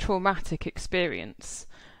completely traumatic experience.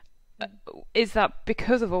 Is that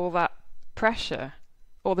because of all that pressure,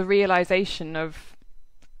 or the realization of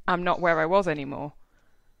I'm not where I was anymore?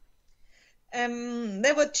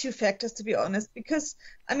 There were 2 factors, to be honest, because,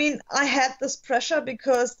 I mean, I had this pressure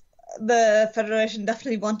because the federation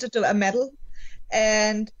definitely wanted a medal,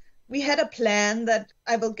 and we had a plan that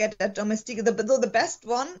I will get at domestic, the best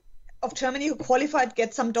one of Germany who qualified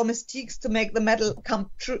get some domestiques to make the medal come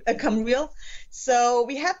real. So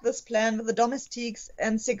we had this plan with the domestiques,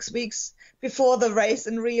 and 6 weeks before the race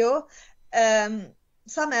in Rio,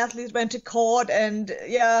 some athletes went to court, and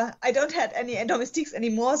I don't have any domestiques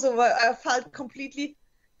anymore, so I felt completely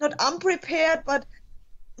not unprepared, but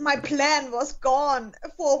my plan was gone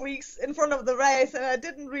 4 weeks in front of the race, and I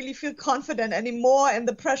didn't really feel confident anymore, and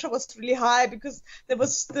the pressure was really high because there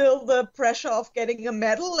was still the pressure of getting a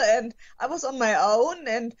medal, and I was on my own,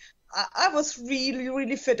 and I was really,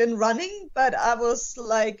 really fit in running, but I was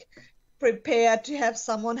like prepared to have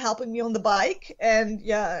someone helping me on the bike, and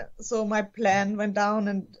so my plan went down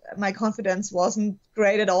and my confidence wasn't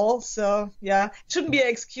great at all. So it shouldn't be an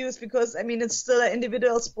excuse, because I mean, it's still an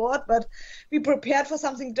individual sport, but we prepared for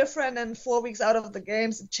something different, and 4 weeks out of the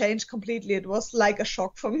games it changed completely. It was like a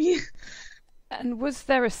shock for me. And was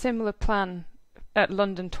there a similar plan at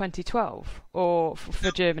London 2012 or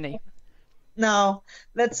for Germany? No,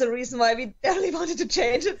 that's the reason why we definitely wanted to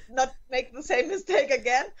change it, not make the same mistake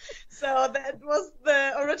again. So that was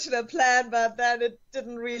the original plan, but then it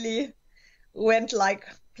didn't really went like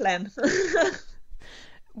plan.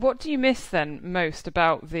 What do you miss then most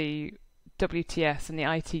about the WTS and the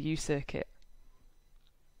ITU circuit?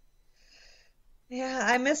 Yeah,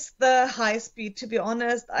 I miss the high speed, to be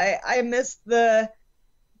honest. I miss the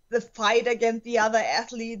fight against the other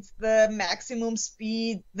athletes, the maximum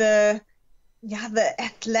speed, the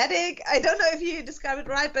athletic. I don't know if you describe it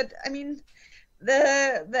right, but I mean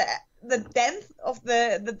the depth of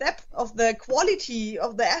the quality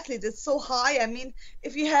of the athlete is so high. I mean,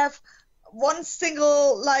 if you have one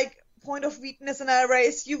single point of weakness in a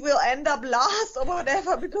race, you will end up last or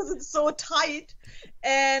whatever, because it's so tight,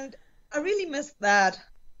 and I really miss that.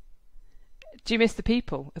 Do you miss the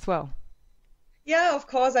people as well? Yeah, of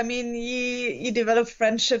course. I mean, you develop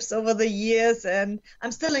friendships over the years, and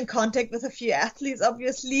I'm still in contact with a few athletes,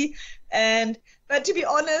 obviously. But to be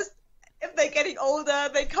honest, if they're getting older,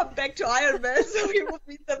 they come back to Ironman, so we will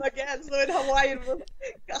meet them again. So in Hawaii,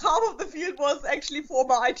 half of the field was actually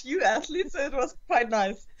former ITU athletes, so it was quite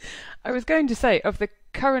nice. I was going to say, of the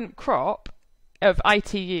current crop of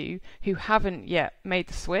ITU who haven't yet made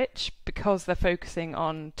the switch because they're focusing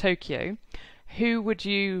on Tokyo, who would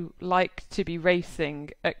you like to be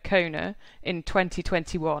racing at Kona in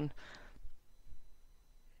 2021?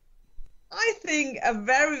 I think a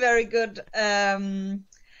very, very good Ironman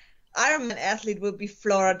athlete would be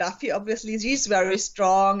Flora Duffy. Obviously, she's very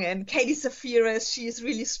strong, and Katie Zafiris, she's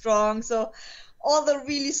really strong. So all the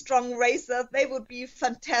really strong racers, they would be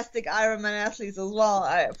fantastic Ironman athletes as well,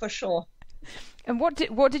 for sure. And what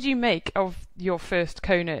did you make of your first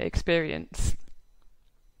Kona experience?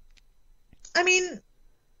 I mean,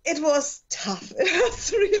 it was tough. It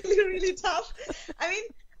was really, really tough. I mean,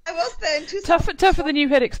 I was there in 2012. Tougher than you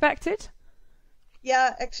had expected?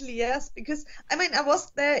 Yeah, actually, yes. Because, I mean, I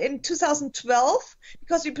was there in 2012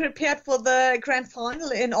 because we prepared for the Grand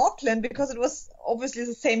Final in Auckland, because it was obviously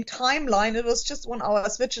the same timeline. It was just 1 hour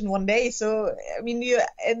switch in one day. So, I mean, you're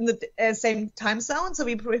in the same time zone. So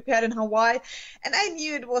we prepared in Hawaii. And I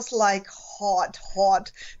knew it was like hot.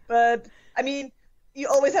 But, I mean, you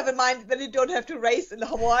always have in mind that you don't have to race in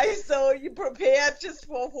Hawaii, so you prepare just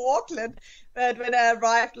for Auckland. But when I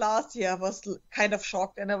arrived last year, I was kind of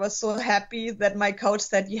shocked, and I was so happy that my coach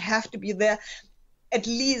said you have to be there at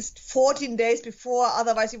least 14 days before,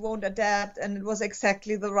 otherwise you won't adapt. And it was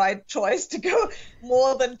exactly the right choice to go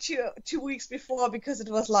more than two weeks before, because it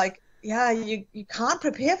was like, you can't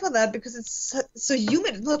prepare for that because it's so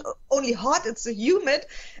humid. It's not only hot, it's so humid,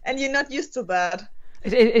 and you're not used to that.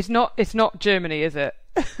 It's not Germany, is it?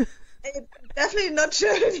 It's definitely not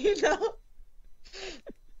Germany, no.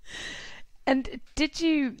 And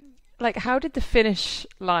how did the finish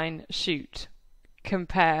line shoot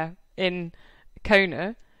compare in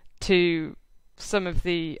Kona to some of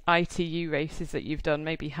the ITU races that you've done,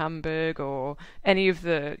 maybe Hamburg or any of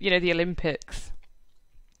the Olympics?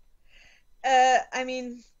 I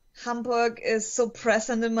mean, Hamburg is so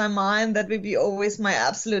present in my mind that would be always my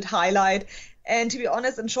absolute highlight. And to be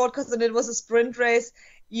honest, in short, because it was a sprint race,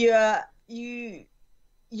 you're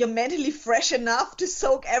mentally fresh enough to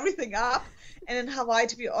soak everything up. And in Hawaii,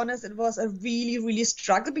 to be honest, it was a really, really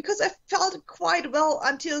struggle, because I felt quite well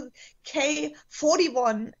until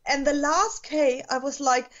K41. And the last K, I was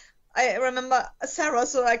like, I remember Sarah,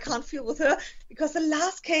 so I can't feel with her, because the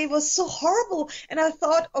last K was so horrible. And I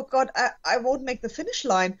thought, oh God, I won't make the finish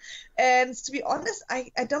line. And to be honest,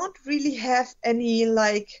 I don't really have any,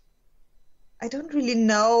 I don't really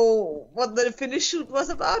know what the finish shoot was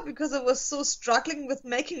about, because I was so struggling with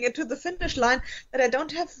making it to the finish line that I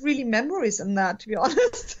don't have really memories in that, to be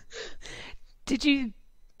honest. Did you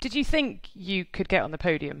Did you think you could get on the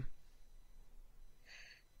podium?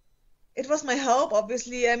 It was my hope,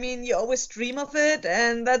 obviously. I mean, you always dream of it,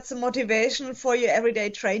 and that's a motivation for your everyday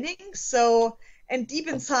training. So, and deep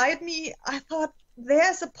inside me, I thought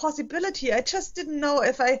there's a possibility. I just didn't know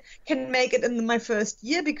if I can make it in my first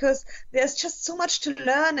year, because there's just so much to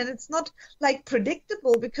learn, and it's not like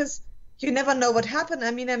predictable, because you never know what happened.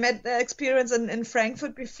 I mean, I met the experience in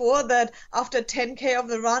Frankfurt before that after 10K of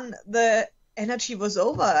the run, the energy was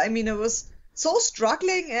over. I mean, it was so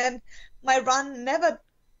struggling, and my run never,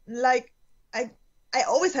 like, I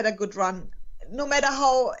always had a good run. No matter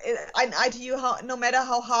how, in ITU, no matter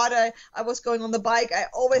how hard I was going on the bike, I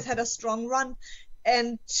always had a strong run.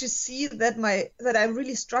 And to see that I'm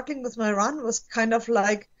really struggling with my run was kind of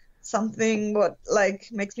like something what like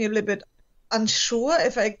makes me a little bit unsure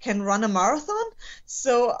if I can run a marathon.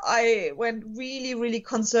 So I went really, really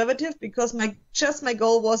conservative, because my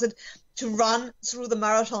goal was to run through the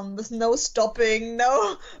marathon with no stopping,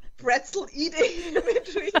 no pretzel eating in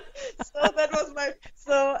between.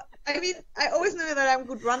 So I mean, I always knew that I'm a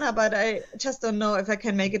good runner, but I just don't know if I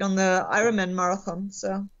can make it on the Ironman marathon.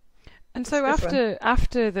 So. And so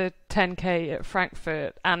after the 10K at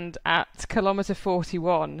Frankfurt and at kilometer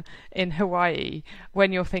 41 in Hawaii,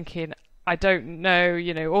 when you're thinking, I don't know,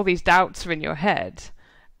 all these doubts are in your head,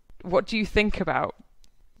 what do you think about?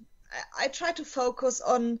 I try to focus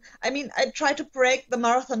on, I try to break the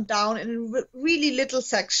marathon down in really little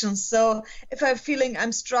sections. So if I'm feeling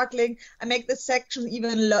I'm struggling, I make the section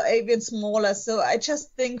even smaller. So I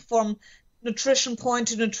just think from nutrition point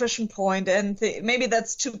to nutrition point, and maybe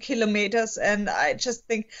that's 2 kilometers. And I just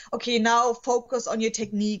think, okay, now focus on your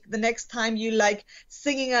technique. The next time you like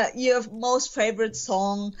singing your most favorite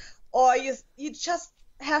song, or you just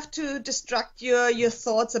have to distract your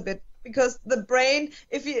thoughts a bit. Because the brain,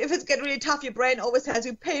 if it's getting really tough, your brain always has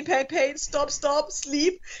you pain, stop,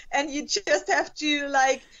 sleep, and you just have to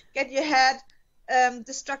like get your head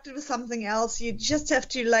distracted with something else. You just have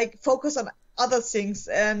to like focus on other things.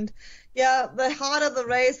 And yeah, the harder the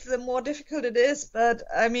race, the more difficult it is. But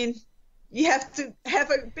I mean, you have to have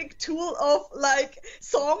a big tool of like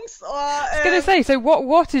songs or. I was gonna say, so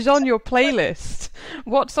what is on your playlist?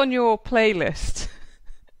 What's on your playlist?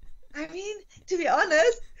 I mean, to be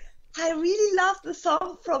honest, I really love the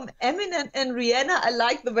song from Eminem and Rihanna. I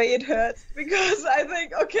like the way it hurts, because I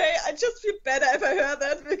think, okay, I just feel better if I hear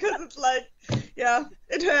that, because it's like, yeah,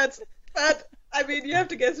 it hurts. But I mean, you have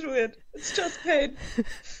to get through it. It's just pain.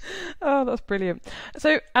 Oh, that's brilliant.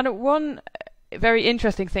 So, and one very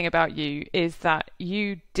interesting thing about you is that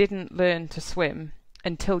you didn't learn to swim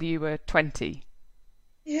until you were 20.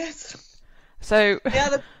 Yes. So.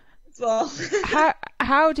 Yeah, that's well.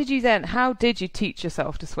 How did you teach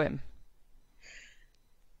yourself to swim?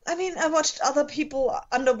 I mean, I watched other people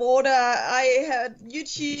underwater. I had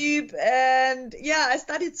YouTube, and yeah, I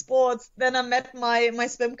studied sports. Then I met my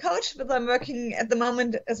swim coach, that I'm working at the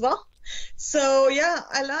moment as well. So yeah,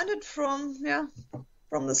 I learned it from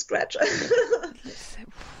the scratch.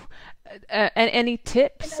 Any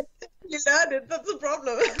tips? You learned it. That's the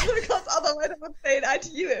problem, because otherwise I would stay in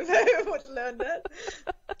ITU if I would learn that.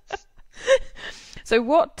 So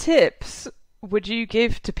what tips would you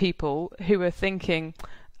give to people who are thinking,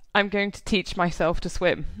 I'm going to teach myself to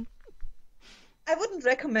swim? I wouldn't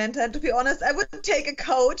recommend that, to be honest. I would take a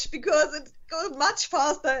coach, because it goes much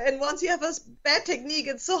faster, and once you have a bad technique,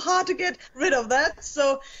 it's so hard to get rid of that.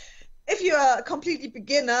 So if you are a completely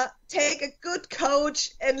beginner, take a good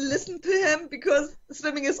coach and listen to him, because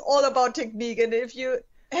swimming is all about technique. And if you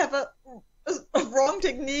have a wrong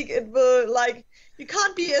technique, it will like, you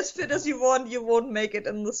can't be as fit as you won't make it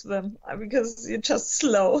in the swim, because you're just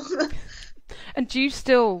slow. And do you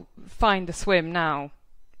still find the swim now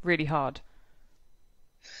really hard?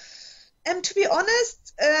 And to be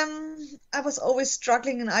honest, I was always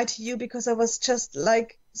struggling in ITU, because I was just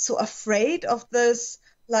like so afraid of this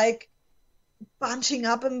like bunching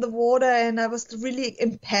up in the water, and I was really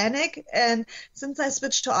in panic. And since I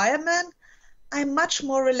switched to Ironman, I'm much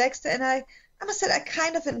more relaxed, and I must say I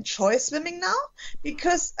kind of enjoy swimming now,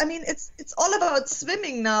 because I mean it's all about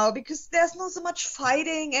swimming now, because there's not so much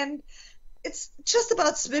fighting, and it's just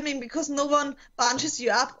about swimming, because no one bunches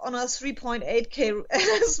you up on a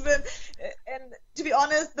 3.8k swim. And to be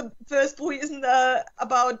honest, the first buoy isn't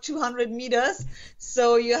about 200 meters,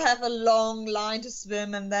 so you have a long line to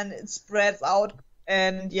swim, and then it spreads out.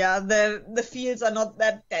 And yeah, the fields are not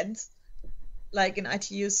that dense like in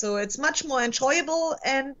ITU, so it's much more enjoyable.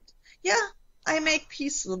 And yeah, I make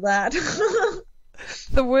peace with that.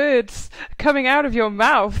 The words coming out of your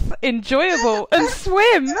mouth, enjoyable and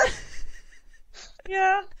swim.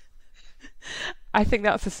 Yeah. I think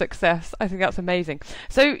that's a success. I think that's amazing.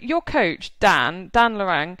 So your coach, Dan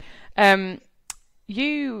Lorang,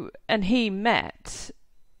 you and he met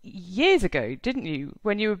years ago, didn't you?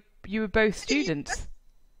 When you were both students.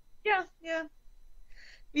 Yeah.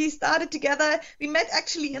 We started together. We met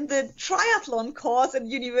actually in the triathlon course at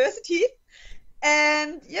university.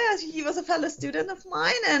 And yeah, he was a fellow student of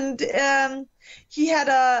mine, and he had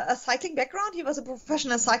a cycling background. He was a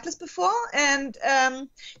professional cyclist before, and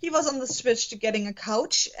he was on the switch to getting a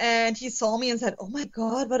coach. And he saw me and said, "Oh my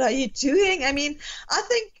God, what are you doing? I mean, I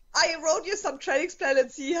think I wrote you some training plan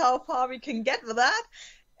and see how far we can get with that."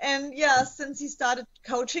 And yeah, since he started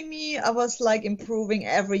coaching me, I was like improving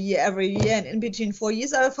every year. And in between 4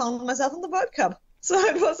 years, I found myself in the World Cup. So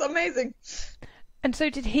it was amazing. And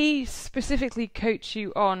so did he specifically coach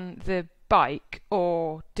you on the bike,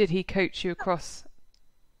 or did he coach you across?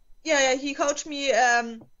 Yeah, he coached me in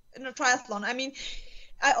a triathlon. I mean,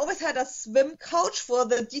 I always had a swim coach for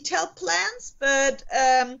the detailed plans, but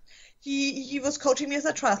he was coaching me as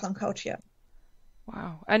a triathlon coach, yeah.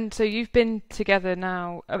 Wow. And so you've been together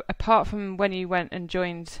now, apart from when you went and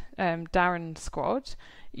joined Darren's squad,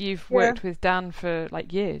 you've worked with Dan for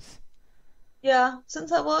like years. Yeah,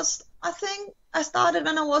 since I think I started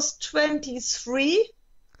when I was 23,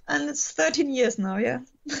 and it's 13 years now, yeah.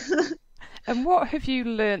 And what have you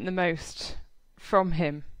learned the most from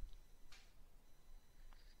him?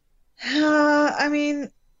 I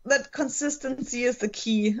mean, that consistency is the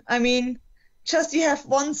key. I mean, just you have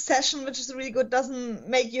one session which is really good doesn't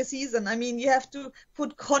make your season. I mean, you have to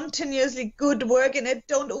put continuously good work in it.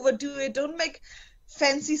 Don't overdo it. Don't make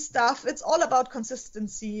fancy stuff. It's all about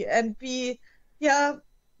consistency, and be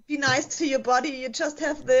nice to your body. You just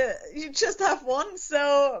have one,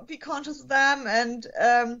 so be conscious of them, and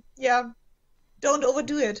don't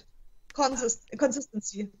overdo it.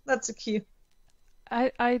 Consistency. That's the key.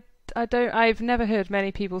 I've never heard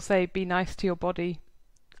many people say be nice to your body.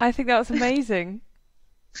 I think that's amazing.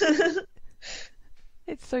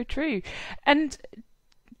 It's so true. And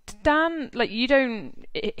Dan, like,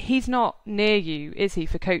 he's not near you, is he,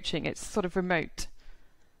 for coaching? It's sort of remote.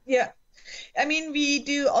 Yeah. I mean, we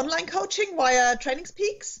do online coaching via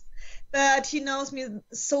TrainingsPeaks, but he knows me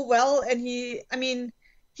so well, and he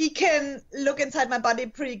can look inside my body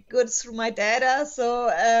pretty good through my data.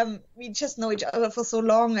 So we just know each other for so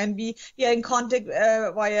long, and we are in contact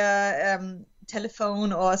via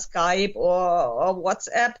telephone or Skype or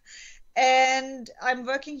WhatsApp. And I'm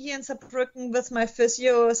working here in Saarbrücken with my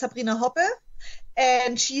physio, Sabrina Hoppe,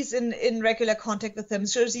 and she's in regular contact with him.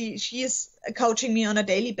 So she is coaching me on a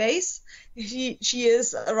daily basis. She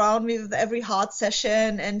is around me with every hard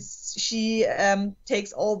session, and she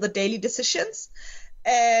takes all the daily decisions.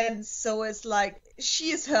 And so it's like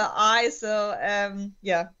she is her eye. So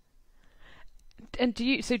yeah. And do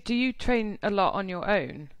you train a lot on your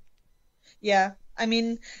own? Yeah, I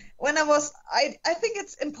mean, when I think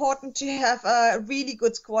it's important to have a really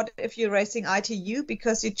good squad if you're racing ITU,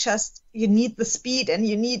 because you need the speed, and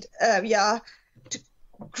you need to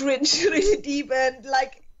cringe really deep, and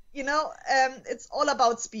it's all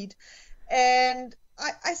about speed. And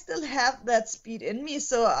I still have that speed in me,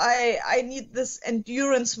 so I need this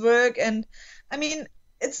endurance work. And I mean,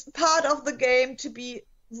 it's part of the game to be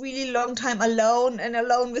really long time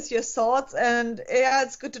alone with your thoughts, and yeah,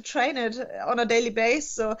 it's good to train it on a daily basis.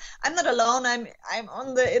 So I'm not alone. I'm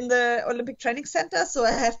in the Olympic Training Center, so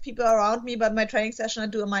I have people around me, but my training session I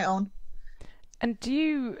do on my own. And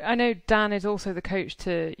I know Dan is also the coach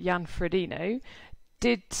to Jan Frodeno.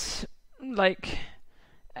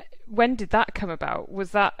 When did that come about?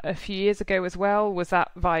 Was that a few years ago as well? Was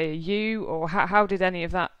that via you, or how did any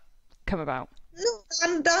of that come about?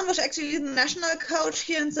 No, Dan was actually the national coach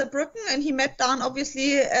here in Saarbrücken, and he met Dan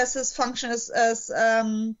obviously as his function as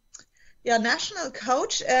national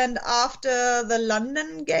coach. And after the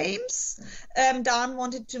London Games, Jan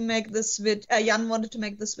wanted to make the switch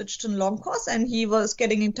to long course, and he was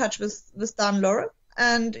getting in touch with Dan Lorre.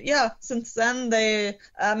 And yeah, since then they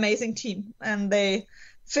are an amazing team, and they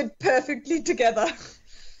fit perfectly together.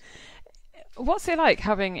 What's it like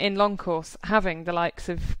having the likes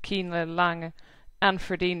of Kienle, Lange, and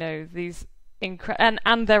Frodeno?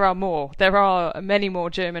 And there are more. There are many more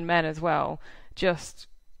German men as well, just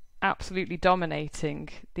absolutely dominating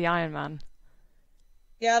the Ironman.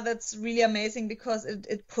 Yeah, that's really amazing, because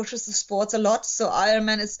it pushes the sports a lot. So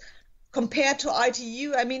Ironman is, compared to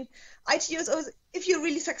ITU, I mean, ITU is always, if you're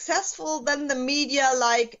really successful, then the media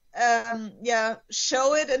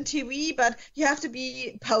show it on TV, but you have to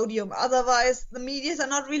be podium. Otherwise, the medias are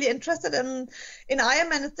not really interested. In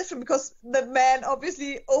Ironman, it's different, because the men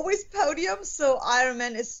obviously always podium. So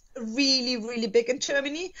Ironman is really, really big in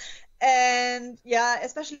Germany. And yeah,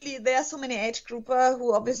 especially there are so many age grouper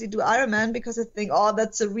who obviously do Ironman because they think, oh,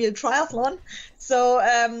 that's a real triathlon. So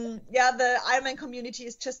yeah, the Ironman community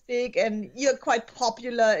is just big, and you're quite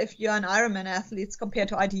popular if you're an Ironman athlete compared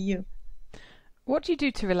to ITU. What do you do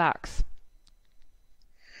to relax?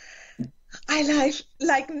 I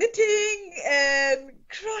like knitting and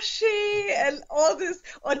crochet and all this,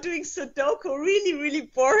 or doing Sudoku, really, really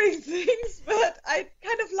boring things, but I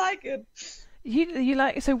kind of like it. You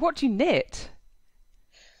like, so what do you knit?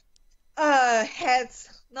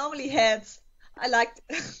 Hats, normally hats. I like,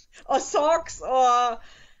 or socks, or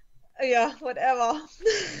yeah, whatever.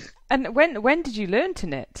 And when did you learn to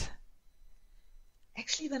knit?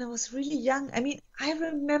 Actually, when I was really young, I mean, I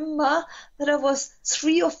remember that I was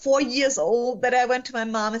 3 or 4 years old that I went to my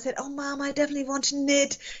mom and said, oh, Mom, I definitely want to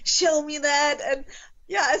knit. Show me that. And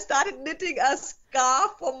yeah, I started knitting a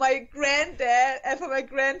scarf for my granddad and for my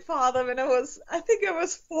grandfather when I think I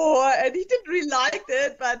was 4, and he didn't really like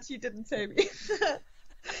it, but he didn't say me.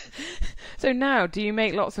 So now, do you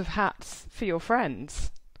make lots of hats for your friends?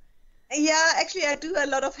 Yeah, actually, I do a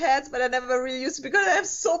lot of hats, but I never really use it because I have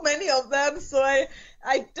so many of them. So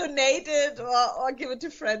I donate it or give it to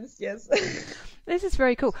friends, yes. This is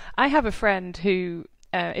very cool. I have a friend who,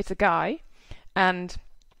 it's a guy, and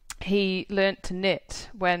he learnt to knit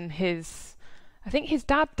when I think his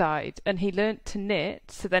dad died, and he learnt to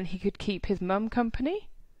knit so then he could keep his mum company.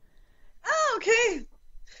 Oh, okay.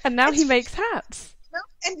 And now he makes hats.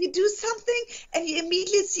 And you do something and you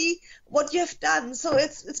immediately see what you have done. So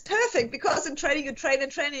it's perfect, because in training you train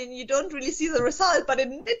and you don't really see the result, but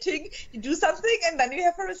in knitting you do something and then you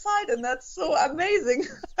have a result, and that's so amazing.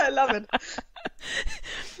 I love it.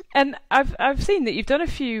 And I've seen that you've done a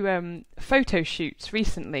few photo shoots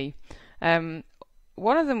recently. One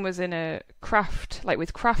of them was in a craft, like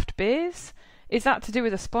with craft beers. Is that to do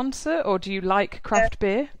with a sponsor, or do you like craft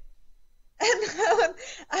beer? And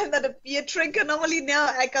I'm not a beer drinker normally.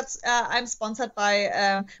 Now I'm sponsored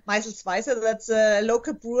by Meiselschweißer. That's a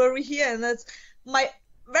local brewery here, and that's my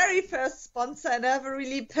very first sponsor, and I have a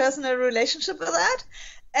really personal relationship with that.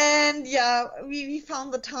 And yeah, we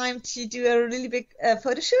found the time to do a really big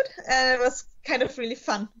photo shoot, and it was kind of really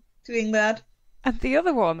fun doing that. And the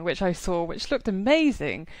other one, which I saw, which looked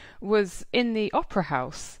amazing, was in the Opera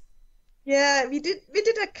House. Yeah, we did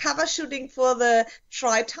a cover shooting for the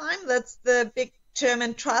Tri Time. That's the big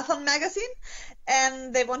German triathlon magazine,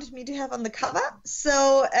 and they wanted me to have on the cover.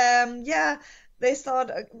 So yeah, they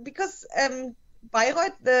thought, because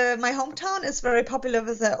Bayreuth, my hometown, is very popular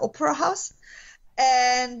with the Opera House,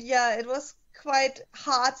 and yeah, it was quite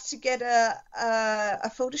hard to get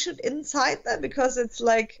a photo shoot inside there, because it's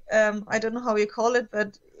like I don't know how you call it,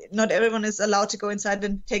 but not everyone is allowed to go inside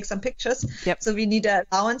and take some pictures. Yep. So we need an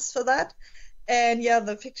allowance for that. And yeah,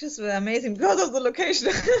 the pictures were amazing because of the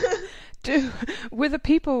location. Were the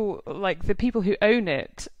people, like the people who own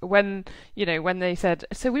it, when they said,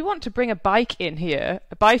 so we want to bring a bike in here,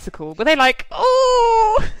 a bicycle, were they like,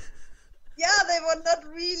 oh? Yeah, they were not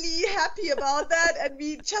really happy about that, and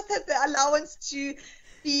we just had the allowance to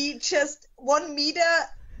be just 1 meter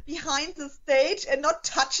behind the stage and not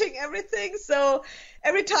touching everything. So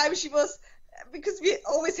every time she was, because we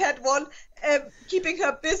always had one, keeping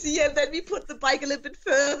her busy, and then we put the bike a little bit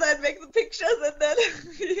further and make the pictures, and then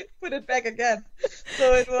we put it back again.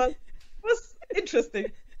 So it was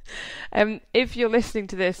interesting. If you're listening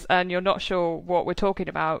to this and you're not sure what we're talking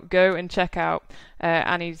about, go and check out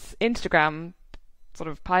Annie's Instagram sort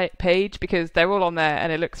of page, because they're all on there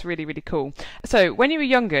and it looks really, really cool. So when you were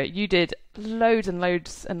younger, you did loads and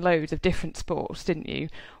loads and loads of different sports, didn't you?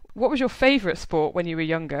 What was your favourite sport when you were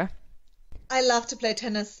younger? I love to play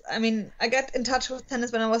tennis. I mean, I got in touch with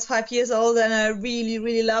tennis when I was 5 years old, and I really,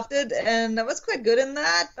 really loved it, and I was quite good in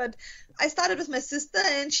that, but I started with my sister,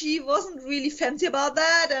 and she wasn't really fancy about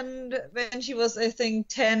that, and when she was, I think,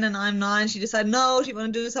 10 and I'm 9, she decided no, she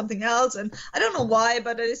wanted to do something else, and I don't know why,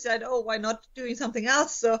 but I decided, oh, why not doing something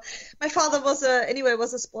else? So my father was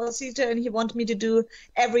a sports teacher, and he wanted me to do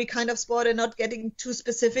every kind of sport and not getting too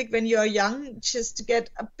specific when you're young, just to get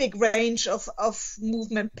a big range of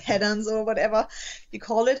movement patterns or whatever you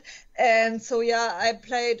call it. And so, yeah, I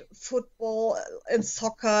played football and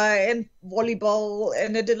soccer and volleyball,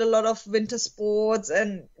 and I did a lot of winter sports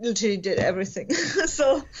and literally did everything.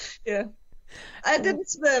 So, yeah. I didn't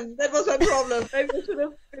swim. That was my problem. Maybe I should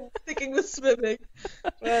have been sticking with swimming.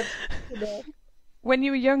 But, When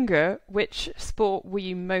you were younger, which sport were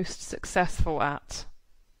you most successful at?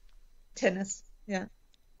 Tennis, yeah.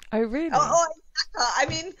 Oh, really? Oh, I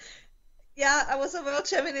mean... Yeah, I was a world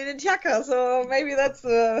champion in Indiaka, so maybe that's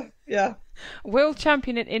yeah. World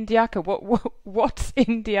champion in Indiaka. What's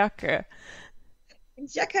Indiaka?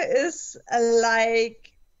 Jaka is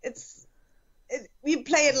we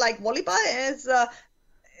play it like volleyball.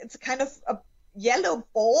 It's kind of a yellow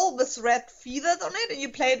ball with red feathers on it, and you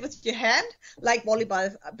play it with your hand like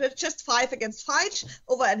volleyball, but just 5 against 5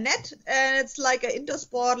 over a net, and it's like an indoor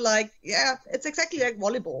sport. It's exactly like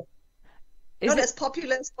volleyball. Not as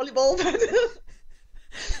popular as volleyball, but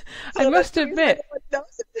I must admit,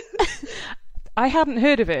 I hadn't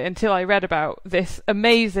heard of it until I read about this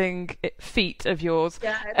amazing feat of yours.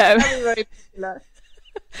 Yeah, it's very, very popular.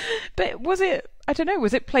 But was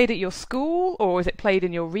it played at your school, or was it played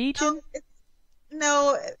in your region?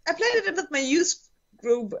 No, I played it with my youth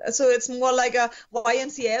group, so it's more like a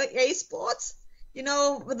YMCA sports,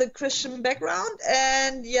 with a Christian background.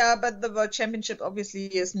 And but the World Championship obviously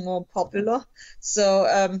is more popular. So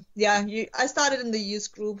I started in the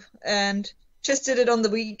youth group and just did it on the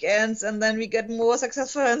weekends, and then we get more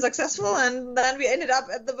successful, and then we ended up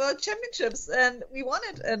at the World Championships and we won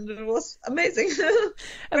it, and it was amazing.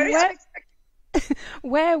 Very unexpected.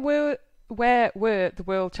 Where were the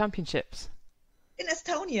World Championships? In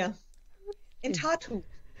Estonia, in Tartu.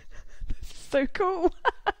 So cool.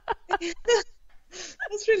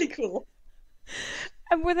 That's really cool.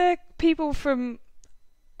 And were there people from,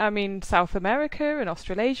 South America and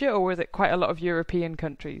Australasia, or was it quite a lot of European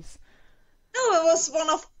countries? No, it was one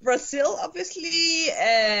of Brazil, obviously,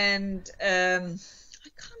 and I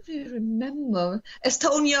can't really remember.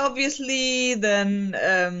 Estonia, obviously,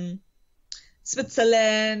 then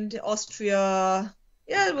Switzerland, Austria.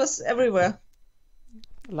 Yeah, it was everywhere.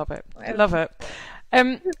 Love it. Love it.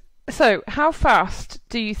 So, how fast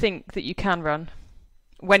do you think that you can run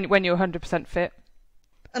when you're 100% fit?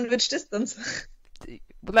 And which distance?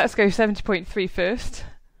 Let's go 70.3 first.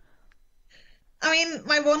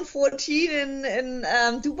 My 1:14 in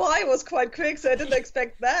Dubai was quite quick, so I didn't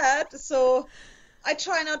expect that. So I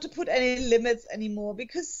try not to put any limits anymore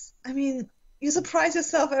because, you surprise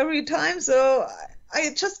yourself every time. So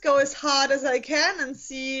I just go as hard as I can and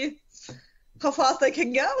see how fast I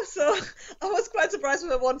can go. So I was quite surprised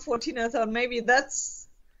with a 1:14. I thought maybe that's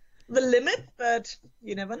the limit, but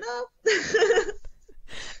you never know.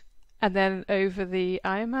 And then over the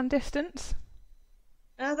Ironman distance?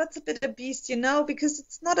 That's a bit of a beast, because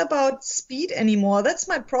it's not about speed anymore. That's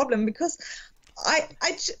my problem, because I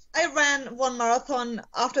ran one marathon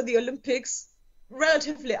after the Olympics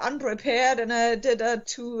relatively unprepared, and I did a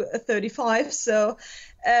 2:35. So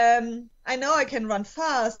I know I can run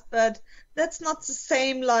fast, but that's not the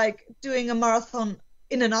same like doing a marathon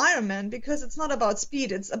in an Ironman, because it's not about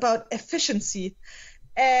speed, it's about efficiency.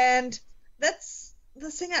 And that's the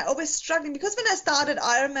thing I always struggling, because when I started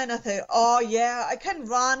Ironman, I thought, oh yeah, I can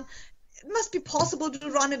run. It must be possible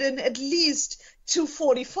to run it in at least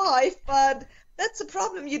 2:45, but that's the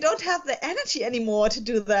problem. You don't have the energy anymore to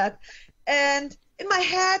do that. And in my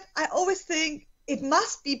head, I always think it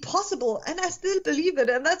must be possible, and I still believe it.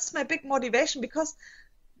 And that's my big motivation, because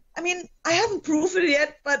I haven't proven it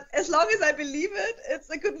yet, but as long as I believe it, it's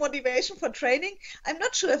a good motivation for training. I'm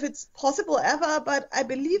not sure if it's possible ever, but I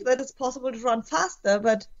believe that it's possible to run faster,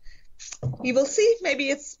 but we will see. Maybe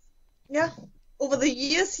it's, over the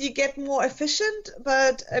years you get more efficient,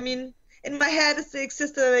 but in my head it still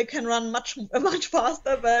exists that I can run much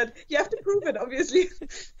faster, but you have to prove it, obviously.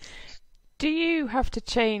 Do you have to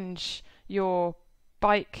change your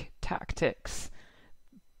bike tactics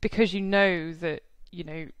because you know that,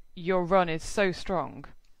 your run is so strong?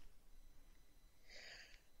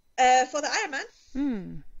 For the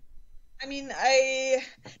Ironman? I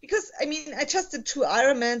just did 2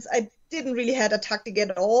 Ironmans. I didn't really had a tactic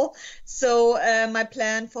at all. So my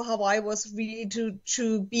plan for Hawaii was really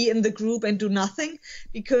to be in the group and do nothing,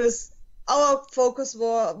 because our focus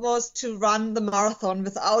was to run the marathon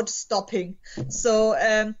without stopping. So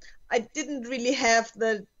I didn't really have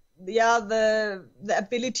the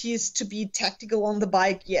abilities to be tactical on the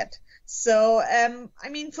bike yet. So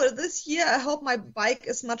for this year, I hope my bike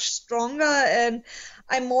is much stronger and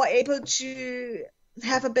I'm more able to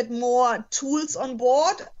have a bit more tools on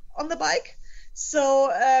board on the bike.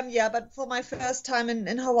 So but for my first time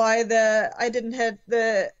in Hawaii, I didn't have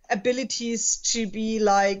the abilities to be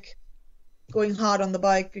like going hard on the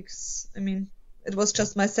bike, because it was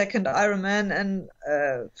just my second Ironman, and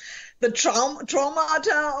the trauma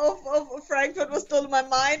of Frankfurt was still in my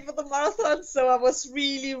mind with the marathon. So I was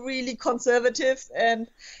really, really conservative, and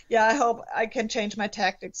I hope I can change my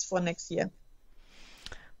tactics for next year.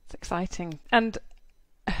 It's exciting. And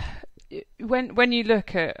when you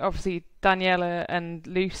look at obviously Daniela and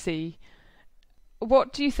Lucy,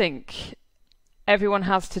 what do you think everyone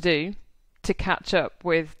has to do to catch up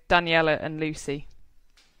with Daniela and Lucy?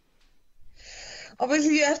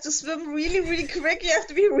 obviously you have to swim really, really quick. You have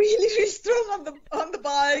to be really, really strong on the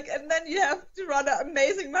bike, and then you have to run an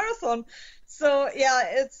amazing marathon. So yeah,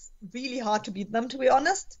 it's really hard to beat them, to be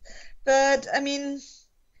honest. But I mean,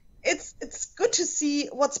 it's good to see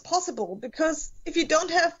what's possible, because if you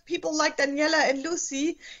don't have people like Daniela and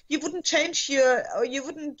Lucy, you wouldn't challenge your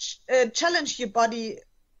body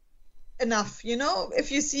enough.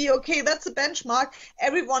 If you see, okay, that's a benchmark,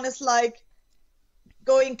 everyone is like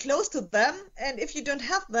going close to them, and if you don't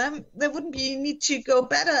have them, there wouldn't be need to go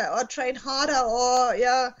better or train harder, or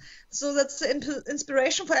so that's the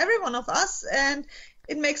inspiration for every one of us, and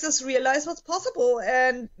it makes us realize what's possible,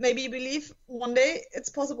 and maybe believe one day it's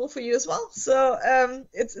possible for you as well. So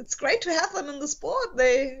it's great to have them in the sport.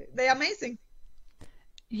 They're amazing.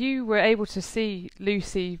 You were able to see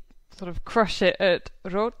Lucy sort of crush it at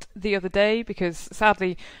Rot the other day, because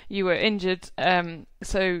sadly you were injured,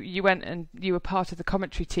 so you went and you were part of the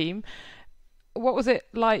commentary team. What was it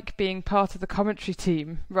like being part of the commentary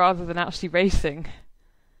team rather than actually racing?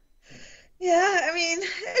 Yeah, I mean,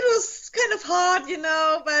 it was kind of hard,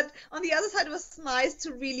 but on the other side, it was nice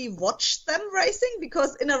to really watch them racing,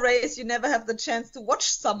 because in a race, you never have the chance to watch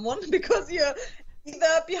someone because you're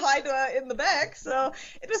either behind or in the back. So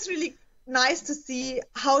it was really nice to see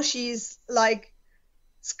how she's like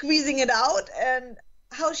squeezing it out and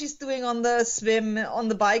how she's doing on the swim, on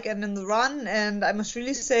the bike, and in the run. And I must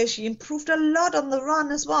really say she improved a lot on the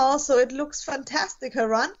run as well. So it looks fantastic, her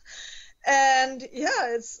run. And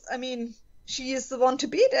yeah, she is the one to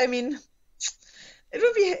beat. I mean, it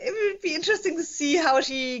would be interesting to see how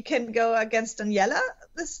she can go against Daniela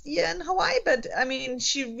this year in Hawaii. But I mean,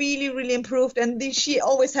 she really, really improved, and she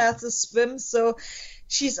always has the swim, so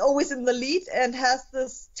she's always in the lead and has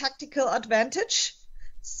this tactical advantage.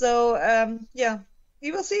 So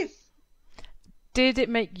we will see. Did it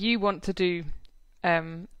make you want to do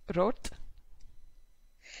Rot?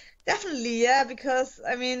 Definitely, yeah, because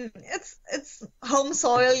I mean it's home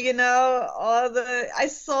soil, I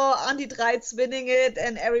saw Andy Dreitz winning it,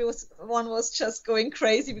 and everyone was just going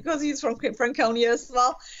crazy because he's from Franconia as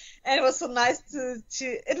well, and it was so nice to.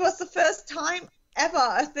 It was the first time ever,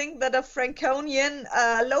 I think, that a Franconian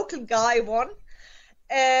local guy won,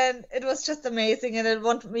 and it was just amazing, and it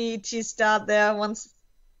wanted me to start there once.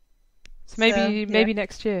 So maybe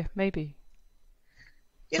next year, maybe.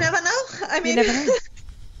 You never know. I mean. You never know.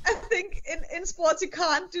 I think in sports you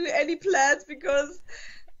can't do any plans, because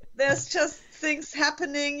there's just things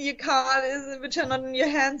happening which are not in your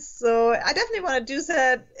hands. So I definitely want to do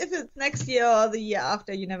that. If it's next year or the year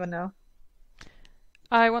after, you never know.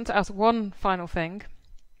 I want to ask one final thing.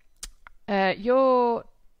 Your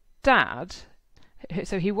dad,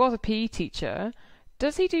 so he was a PE teacher.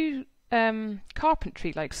 Does he do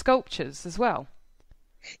carpentry, like sculptures as well?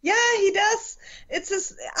 Yeah, he does.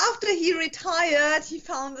 After he retired, he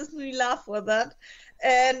found this new love for that.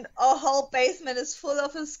 And our whole basement is full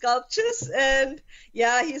of his sculptures. And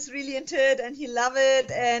yeah, he's really into it and he loves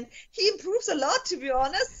it. And he improves a lot, to be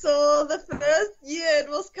honest. So the first year it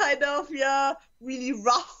was kind of, really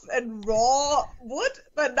rough and raw wood.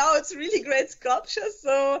 But now it's really great sculpture.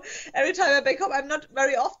 So every time I'm back home, I'm not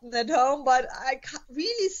very often at home, but I can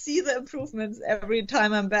really see the improvements every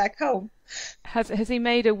time I'm back home. Has he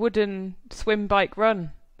made a wooden swim, bike,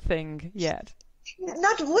 run thing yet?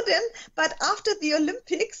 Not wooden, but after the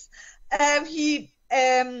Olympics, he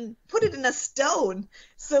put it in a stone.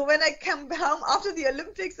 So when I come home after the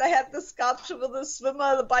Olympics, I had the sculpture with the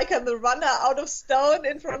swimmer, the biker, and the runner out of stone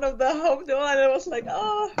in front of the home door, and I was like,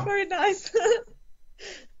 oh, very nice.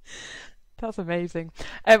 That's amazing.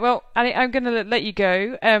 Well, Annie, I'm going to let you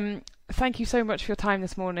go. Thank you so much for your time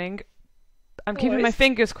this morning. I'm keeping my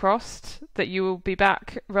fingers crossed that you will be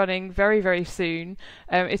back running very, very soon.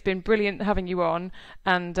 It's been brilliant having you on,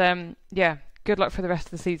 and good luck for the rest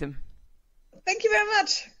of the season. Thank you very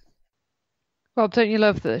much. Rob, don't you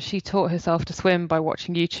love that she taught herself to swim by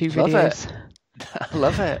watching YouTube videos? I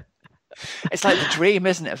love it. It's like the dream,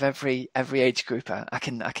 isn't it, of every age grouper? I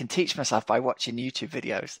can teach myself by watching YouTube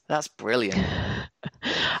videos. That's brilliant.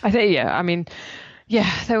 I think,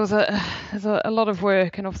 there was a lot of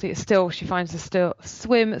work, and obviously she finds the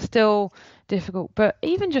swim still difficult. But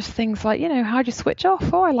even just things like, how do you switch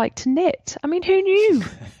off? Oh, I like to knit. I mean, who knew?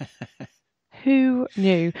 Who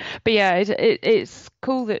knew? But yeah, it's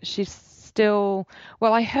cool that she's still,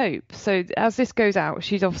 well, I hope. So as this goes out,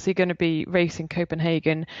 she's obviously going to be racing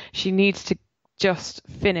Copenhagen. She needs to just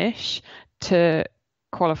finish to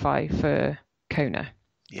qualify for Kona.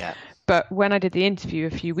 Yeah. But when I did the interview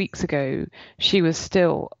a few weeks ago, she was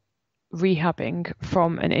still rehabbing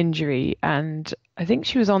from an injury, and I think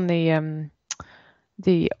she was on the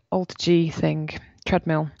Alta G thing,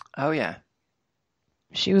 treadmill. Oh yeah.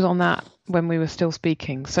 she was on that when we were still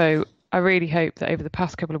speaking. So I really hope that over the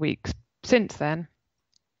past couple of weeks since then,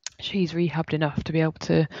 she's rehabbed enough to be able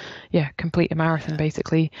to, complete a marathon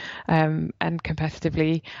basically, and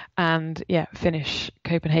competitively, and finish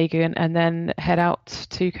Copenhagen and then head out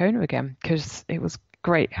to Kona again, because it was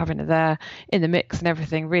great having her there in the mix and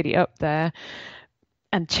everything, really up there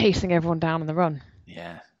and chasing everyone down on the run.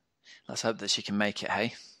 Yeah. Let's hope that she can make it,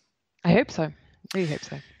 hey? I hope so. Really hope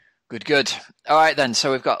so. Good. All right, then.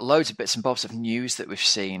 So we've got loads of bits and bobs of news that we've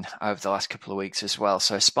seen over the last couple of weeks as well.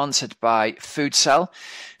 So sponsored by Food Cell.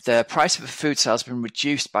 The price of a food cell has been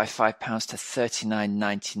reduced by £5 to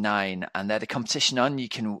 $39.99. And they're the competition on.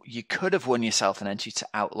 You could have won yourself an entry to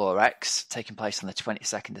Outlaw X, taking place on the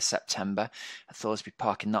 22nd of September at Thoresby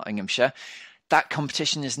Park in Nottinghamshire. That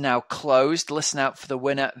competition is now closed. Listen out for the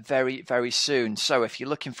winner very, very soon. So if you're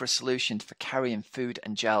looking for a solution for carrying food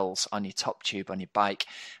and gels on your top tube on your bike,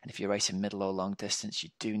 and if you're racing middle or long distance, you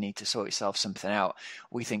do need to sort yourself something out.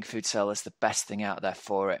 We think Food Cell is the best thing out there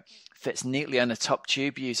for it. Fits neatly on a top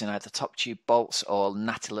tube using either top tube bolts or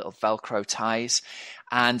natty little Velcro ties.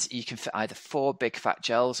 And you can fit either 4 big fat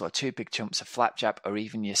gels or 2 big chunks of flapjack or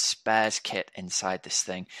even your spares kit inside this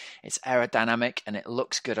thing. It's aerodynamic and it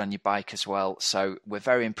looks good on your bike as well. So we're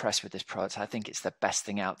very impressed with this product. I think it's the best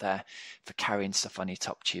thing out there for carrying stuff on your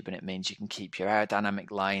top tube, and it means you can keep your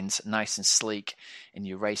aerodynamic lines nice and sleek in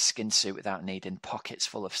your race skin suit without needing pockets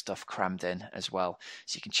full of stuff crammed in as well.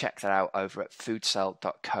 So you can check that out over at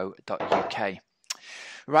foodcell.co.uk.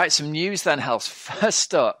 Right, some news then, Hels.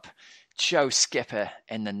 First up, Joe Skipper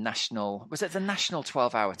in the national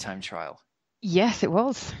 12-hour time trial? Yes, it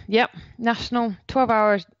was. Yep, national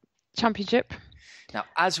 12-hour championship. Now,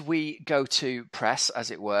 as we go to press,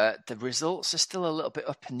 as it were, the results are still a little bit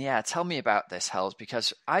up in the air. Tell me about this, Hels,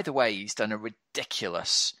 because either way, he's done a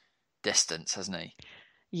ridiculous distance, hasn't he?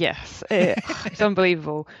 Yes, it's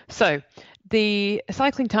unbelievable. So the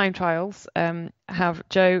cycling time trials have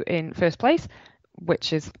Joe in first place,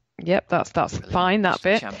 which is, that's fine, that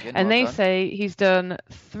bit. Champion, and well they done. say he's done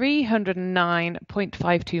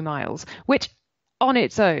 309.52 miles, which on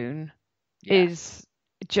its own is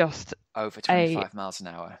just over 25 miles an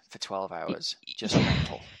hour for 12 hours. Just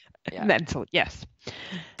mental. Yeah. Mental, yes.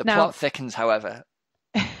 The plot thickens, however.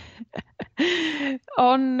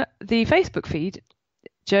 On the Facebook feed,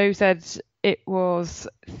 Joe said it was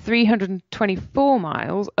 324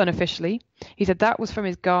 miles unofficially. He said that was from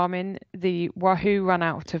his Garmin. The Wahoo ran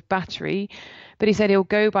out of battery, but he said he'll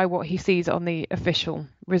go by what he sees on the official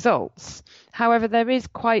results. However, there is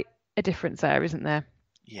quite a difference there, isn't there?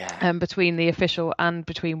 Yeah. Between the official and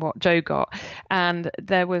between what Joe got. And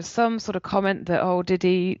there was some sort of comment that, did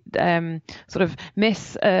he sort of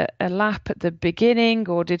miss a lap at the beginning,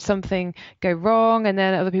 or did something go wrong? And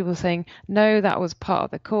then other people were saying, no, that was part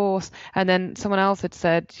of the course. And then someone else had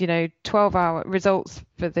said, 12-hour results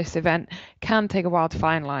for this event can take a while to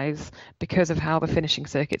finalise because of how the finishing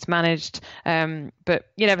circuit's managed. But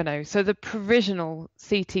you never know. So the provisional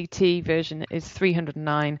CTT version is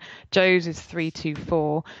 309. Joe's is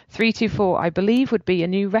 324. 324, I believe, would be a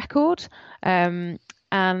new record. And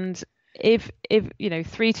if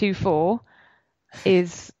 324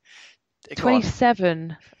 is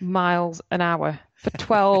 27 miles an hour for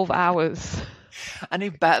 12 hours. I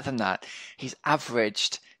knew better than that. He's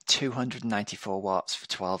averaged 294 watts for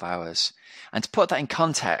 12 hours. And to put that in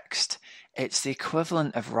context, it's the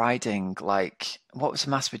equivalent of riding, like, what was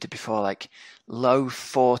the mass we did before? Like low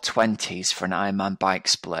 420s for an Ironman bike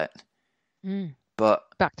split. But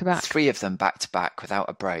back to back, 3 of them back to back without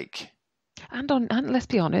a break. And let's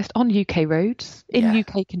be honest, on UK roads, in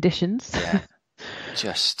UK conditions. Yeah.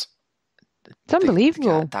 Just it's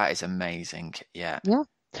unbelievable. That is amazing. Yeah. Yeah.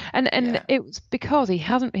 And it was because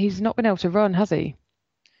he's not been able to run, has he?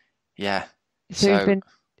 Yeah. So he's been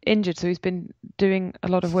injured, so he's been doing a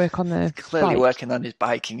lot of work on the clearly bike. Working on his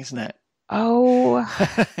biking, isn't it? Oh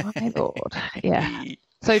my Lord. Yeah.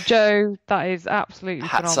 So Joe, that is absolutely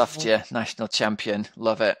hats phenomenal. off to you, national champion.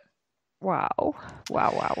 Love it. Wow.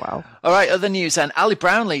 All right, other news then. Ali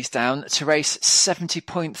Brownlee's down to race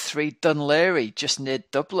 70.3 Dunleary just near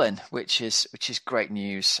Dublin, which is great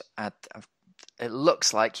news. It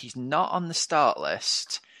looks like he's not on the start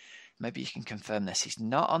list. Maybe you can confirm this. He's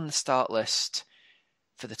not on the start list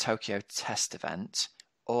for the Tokyo test event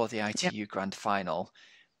or the ITU Grand Final.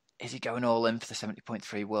 Is he going all in for the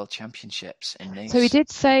 70.3 World Championships in Nice? So he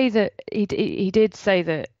did say that he did say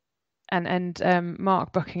that, and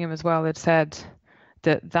Mark Buckingham as well had said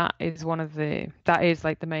that is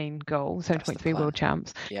like the main goal, 70.3 World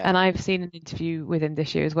Champs. Yeah. And I've seen an interview with him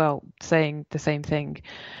this year as well saying the same thing.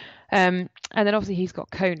 And then obviously he's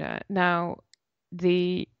got Kona now.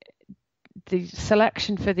 The the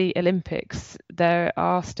selection for the Olympics, there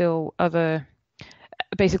are still other.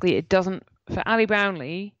 Basically, it doesn't for Ali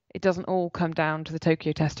Brownlee. It doesn't all come down to the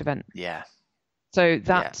Tokyo Test event. Yeah. So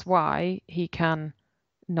that's why he can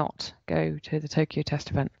not go to the Tokyo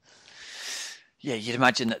Test event. Yeah, you'd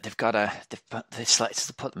imagine that they've selected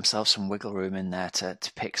to put themselves some wiggle room in there to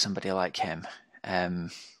pick somebody like him.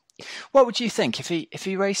 What would you think if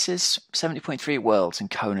he races 70.3 at Worlds in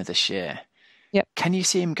Kona this year? Yep. Can you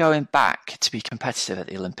see him going back to be competitive at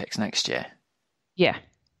the Olympics next year? Yeah.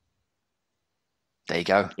 There you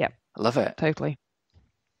go. Yep. I love it. Totally.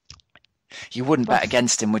 You wouldn't bet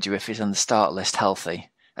against him, would you, if he's on the start list healthy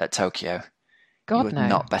at Tokyo? God, you would no.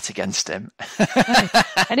 not bet against him. No.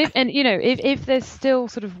 If there's still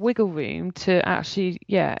sort of wiggle room to actually,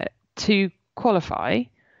 to qualify,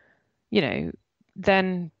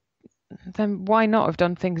 then why not have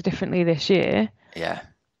done things differently this year? Yeah.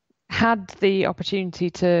 Had the opportunity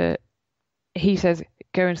to, he says,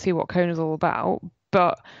 go and see what Kona's all about,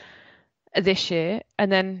 but this year, and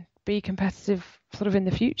then be competitive sort of in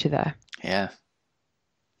the future there. Yeah.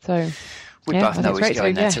 So we both know he's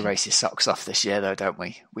going there to race his socks off this year, though, don't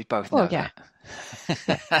we? We both know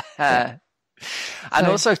that. And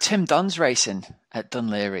also Tim Dunn's racing at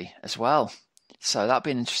Dunleary as well. So that'll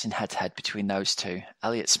be an interesting head-to-head between those two.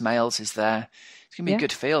 Elliot Smales is there. It's going to be a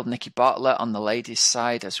good field. Nikki Bartlett on the ladies'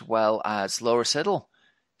 side, as well as Laura Siddle.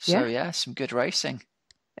 So, some good racing.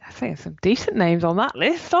 I think there's some decent names on that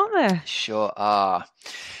list, aren't there? Sure are.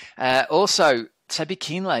 Also, Sebi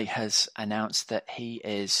Kienle has announced that he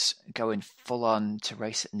is going full-on to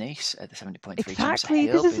race at Nice at the 70.3. Exactly.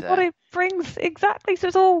 This is what it brings. Exactly.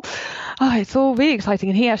 So it's all really exciting.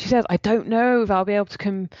 And he actually says, I don't know if I'll be able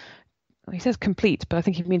to he says complete, but I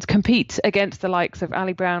think he means compete against the likes of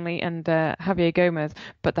Ali Brownlee and Javier Gomez,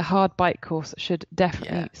 but the hard bike course should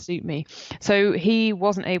definitely suit me. So he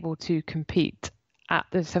wasn't able to compete at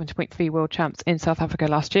the 70.3 World Champs in South Africa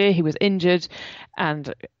last year. He was injured,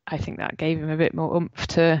 and I think that gave him a bit more oomph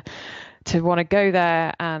to want to go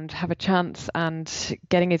there and have a chance and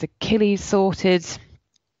getting his Achilles sorted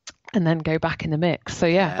and then go back in the mix. So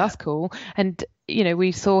that's cool. And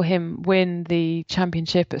we saw him win the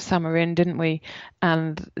championship at Samarin, didn't we?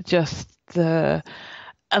 And just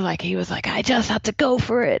he was like, I just had to go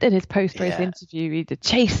for it in his post-race interview. He did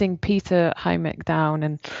chasing Peter Heimek down,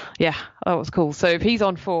 and that was cool. So if he's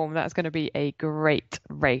on form, that's going to be a great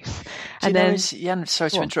race. Sorry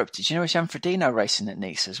to interrupt. Did you know it's Jan Frodeno racing at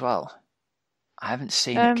Nice as well? I haven't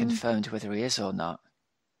seen it confirmed whether he is or not.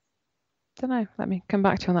 Don't know. Let me come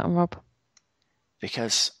back to you on that one, Rob.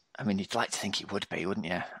 Because you'd like to think he would be, wouldn't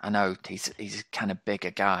you? I know he's kind of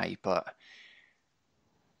bigger guy, but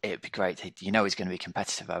it'd be great. He's going to be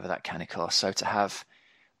competitive over that kind of course. So to have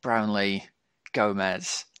Brownlee,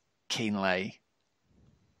 Gomez, Kienle,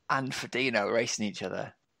 and Frodeno racing each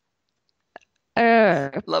other.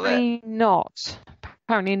 Love it.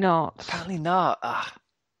 Apparently not.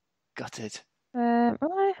 Gutted.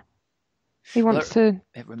 He wants to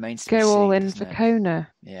it remains to go be all seen, in for Kona.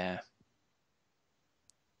 Yeah.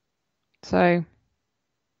 So.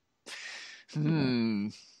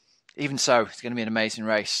 Even so, it's going to be an amazing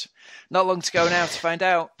race. Not long to go now to find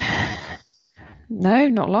out. No,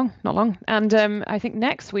 not long. And I think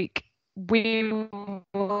next week we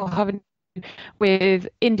will have with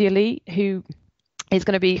India Lee, who is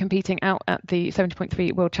going to be competing out at the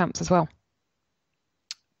 70.3 World Champs as well.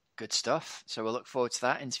 Good stuff. So we'll look forward to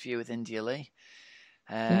that interview with India Lee.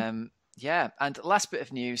 And last bit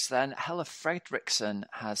of news then. Hella Fredriksson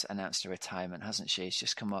has announced her retirement, hasn't she? It's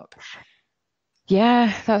just come up.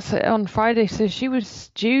 Yeah, that's on Friday. So she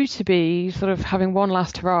was due to be sort of having one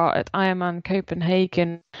last hurrah at Ironman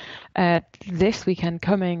Copenhagen this weekend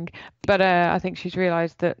coming, but I think she's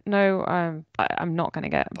realised that no, I'm not going to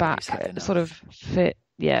get back sort of fit.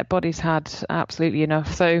 Yeah, body's had absolutely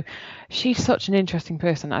enough. So she's such an interesting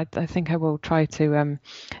person. I think I will try to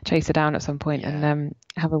chase her down at some point and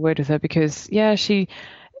have a word with her, because she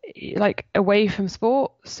away from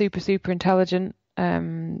sport, super intelligent.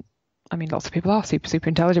 Lots of people are super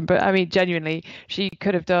intelligent, but genuinely, she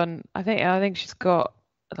could have done. I think she's got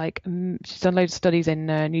she's done loads of studies in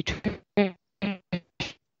nutrition.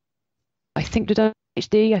 I think to do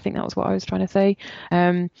PhD. I think that was what I was trying to say.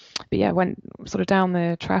 But went sort of down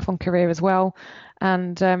the triathlon career as well,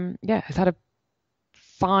 and has had a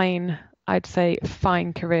fine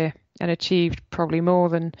career and achieved probably more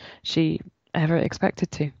than she ever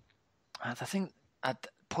expected to. I think I'd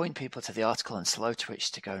point people to the article on Slow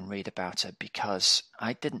Twitch to go and read about her, because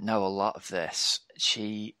I didn't know a lot of this.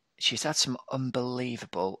 She's had some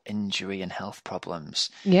unbelievable injury and health problems.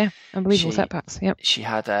 Yeah, unbelievable setbacks. Yep. She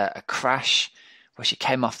had a crash Well, she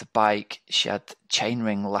came off the bike. She had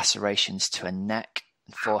chainring lacerations to her neck,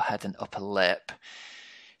 forehead and upper lip.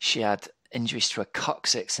 She had injuries to her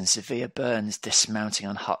coccyx and severe burns dismounting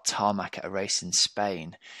on hot tarmac at a race in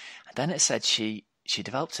Spain. And then it said she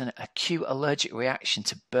developed an acute allergic reaction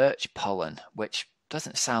to birch pollen, which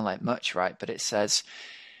doesn't sound like much, right? But it says,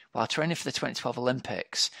 while training for the 2012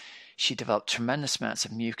 Olympics, she developed tremendous amounts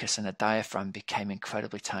of mucus and her diaphragm became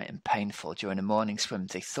incredibly tight and painful. During a morning swim,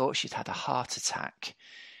 they thought she'd had a heart attack.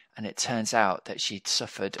 And it turns out that she'd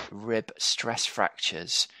suffered rib stress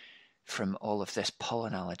fractures from all of this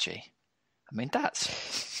pollen allergy. I mean,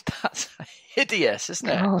 that's hideous, isn't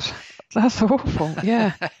it? Gosh, that's awful.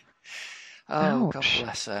 Yeah. Oh, Ouch. God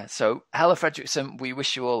bless her. So, Hella Fredrickson, we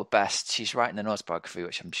wish you all the best. She's writing an autobiography,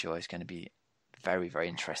 which I'm sure is going to be very, very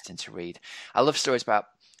interesting to read. I love stories about,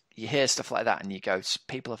 you hear stuff like that and you go,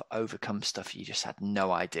 people have overcome stuff you just had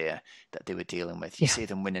no idea that they were dealing with. You see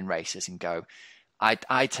them winning races and go,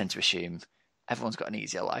 I tend to assume everyone's got an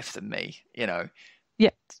easier life than me, you know.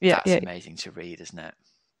 That's amazing to read, isn't it?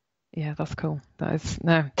 Yeah, that's cool.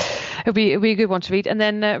 It'll be a good one to read. And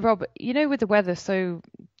then Rob, with the weather so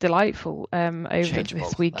delightful over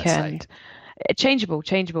this weekend, changeable.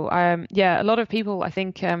 A lot of people I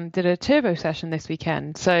think did a turbo session this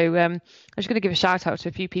weekend. So I'm just going to give a shout out to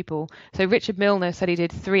a few people. So Richard Milner said he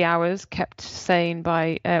did 3 hours, kept sane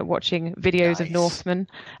by watching videos of Norsemen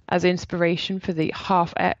as inspiration for the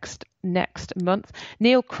Half X'd next month.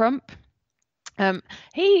 Neil Crump.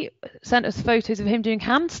 He sent us photos of him doing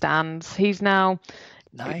handstands. He's now,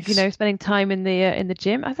 spending time in the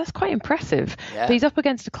gym. That's quite impressive. Yeah. But he's up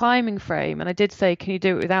against a climbing frame, and I did say, "Can you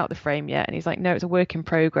do it without the frame yet?" And he's like, "No, it's a work in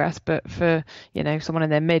progress." But for someone in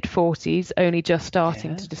their mid-40s, only just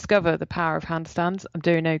starting to discover the power of handstands, I'm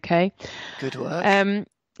doing okay. Good work.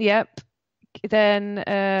 Yep. Then,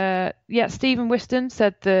 Stephen Whiston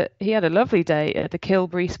said that he had a lovely day at the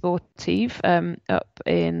Kilbury Sportive up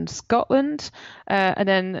in Scotland. And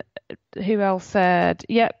then who else said?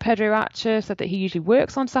 Pedro Atcher said that he usually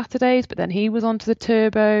works on Saturdays, but then he was onto the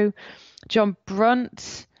turbo. John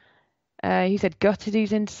Brunt, he said gutted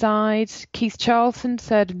he's inside. Keith Charlton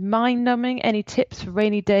said mind-numbing. Any tips for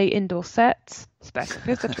rainy day indoor sets?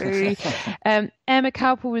 Specificity. Emma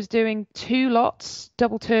Cowper was doing 2 lots,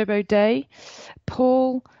 double turbo day.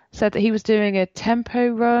 Paul said that he was doing a tempo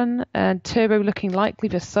run and turbo looking likely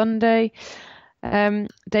for Sunday.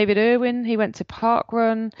 David Irwin, he went to park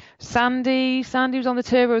run. Sandy was on the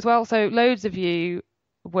turbo as well. So loads of you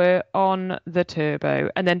were on the turbo.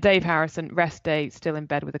 And then Dave Harrison, rest day, still in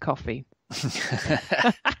bed with a coffee.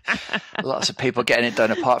 Lots of people getting it done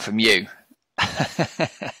apart from you.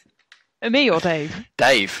 Me or Dave?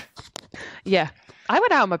 Dave. Yeah. I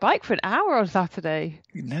went out on my bike for an hour on Saturday.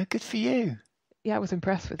 No, good for you. Yeah, I was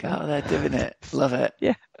impressed with that. Oh, they're doing it. Love it.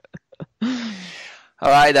 Yeah. All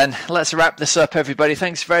right, then. Let's wrap this up, everybody.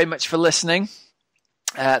 Thanks very much for listening.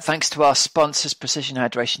 Thanks to our sponsors,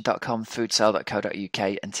 precisionhydration.com,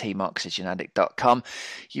 foodsale.co.uk and teamoxygenaddict.com.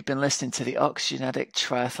 You've been listening to the Oxygenaddict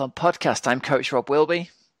Triathlon Podcast. I'm Coach Rob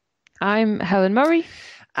Wilby. I'm Helen Murray.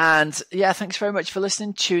 And thanks very much for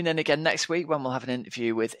listening. Tune in again next week when we'll have an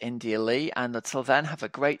interview with India Lee. And until then, have a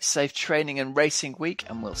great, safe training and racing week.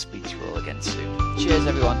 And we'll speak to you all again soon. Cheers,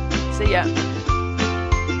 everyone. See ya.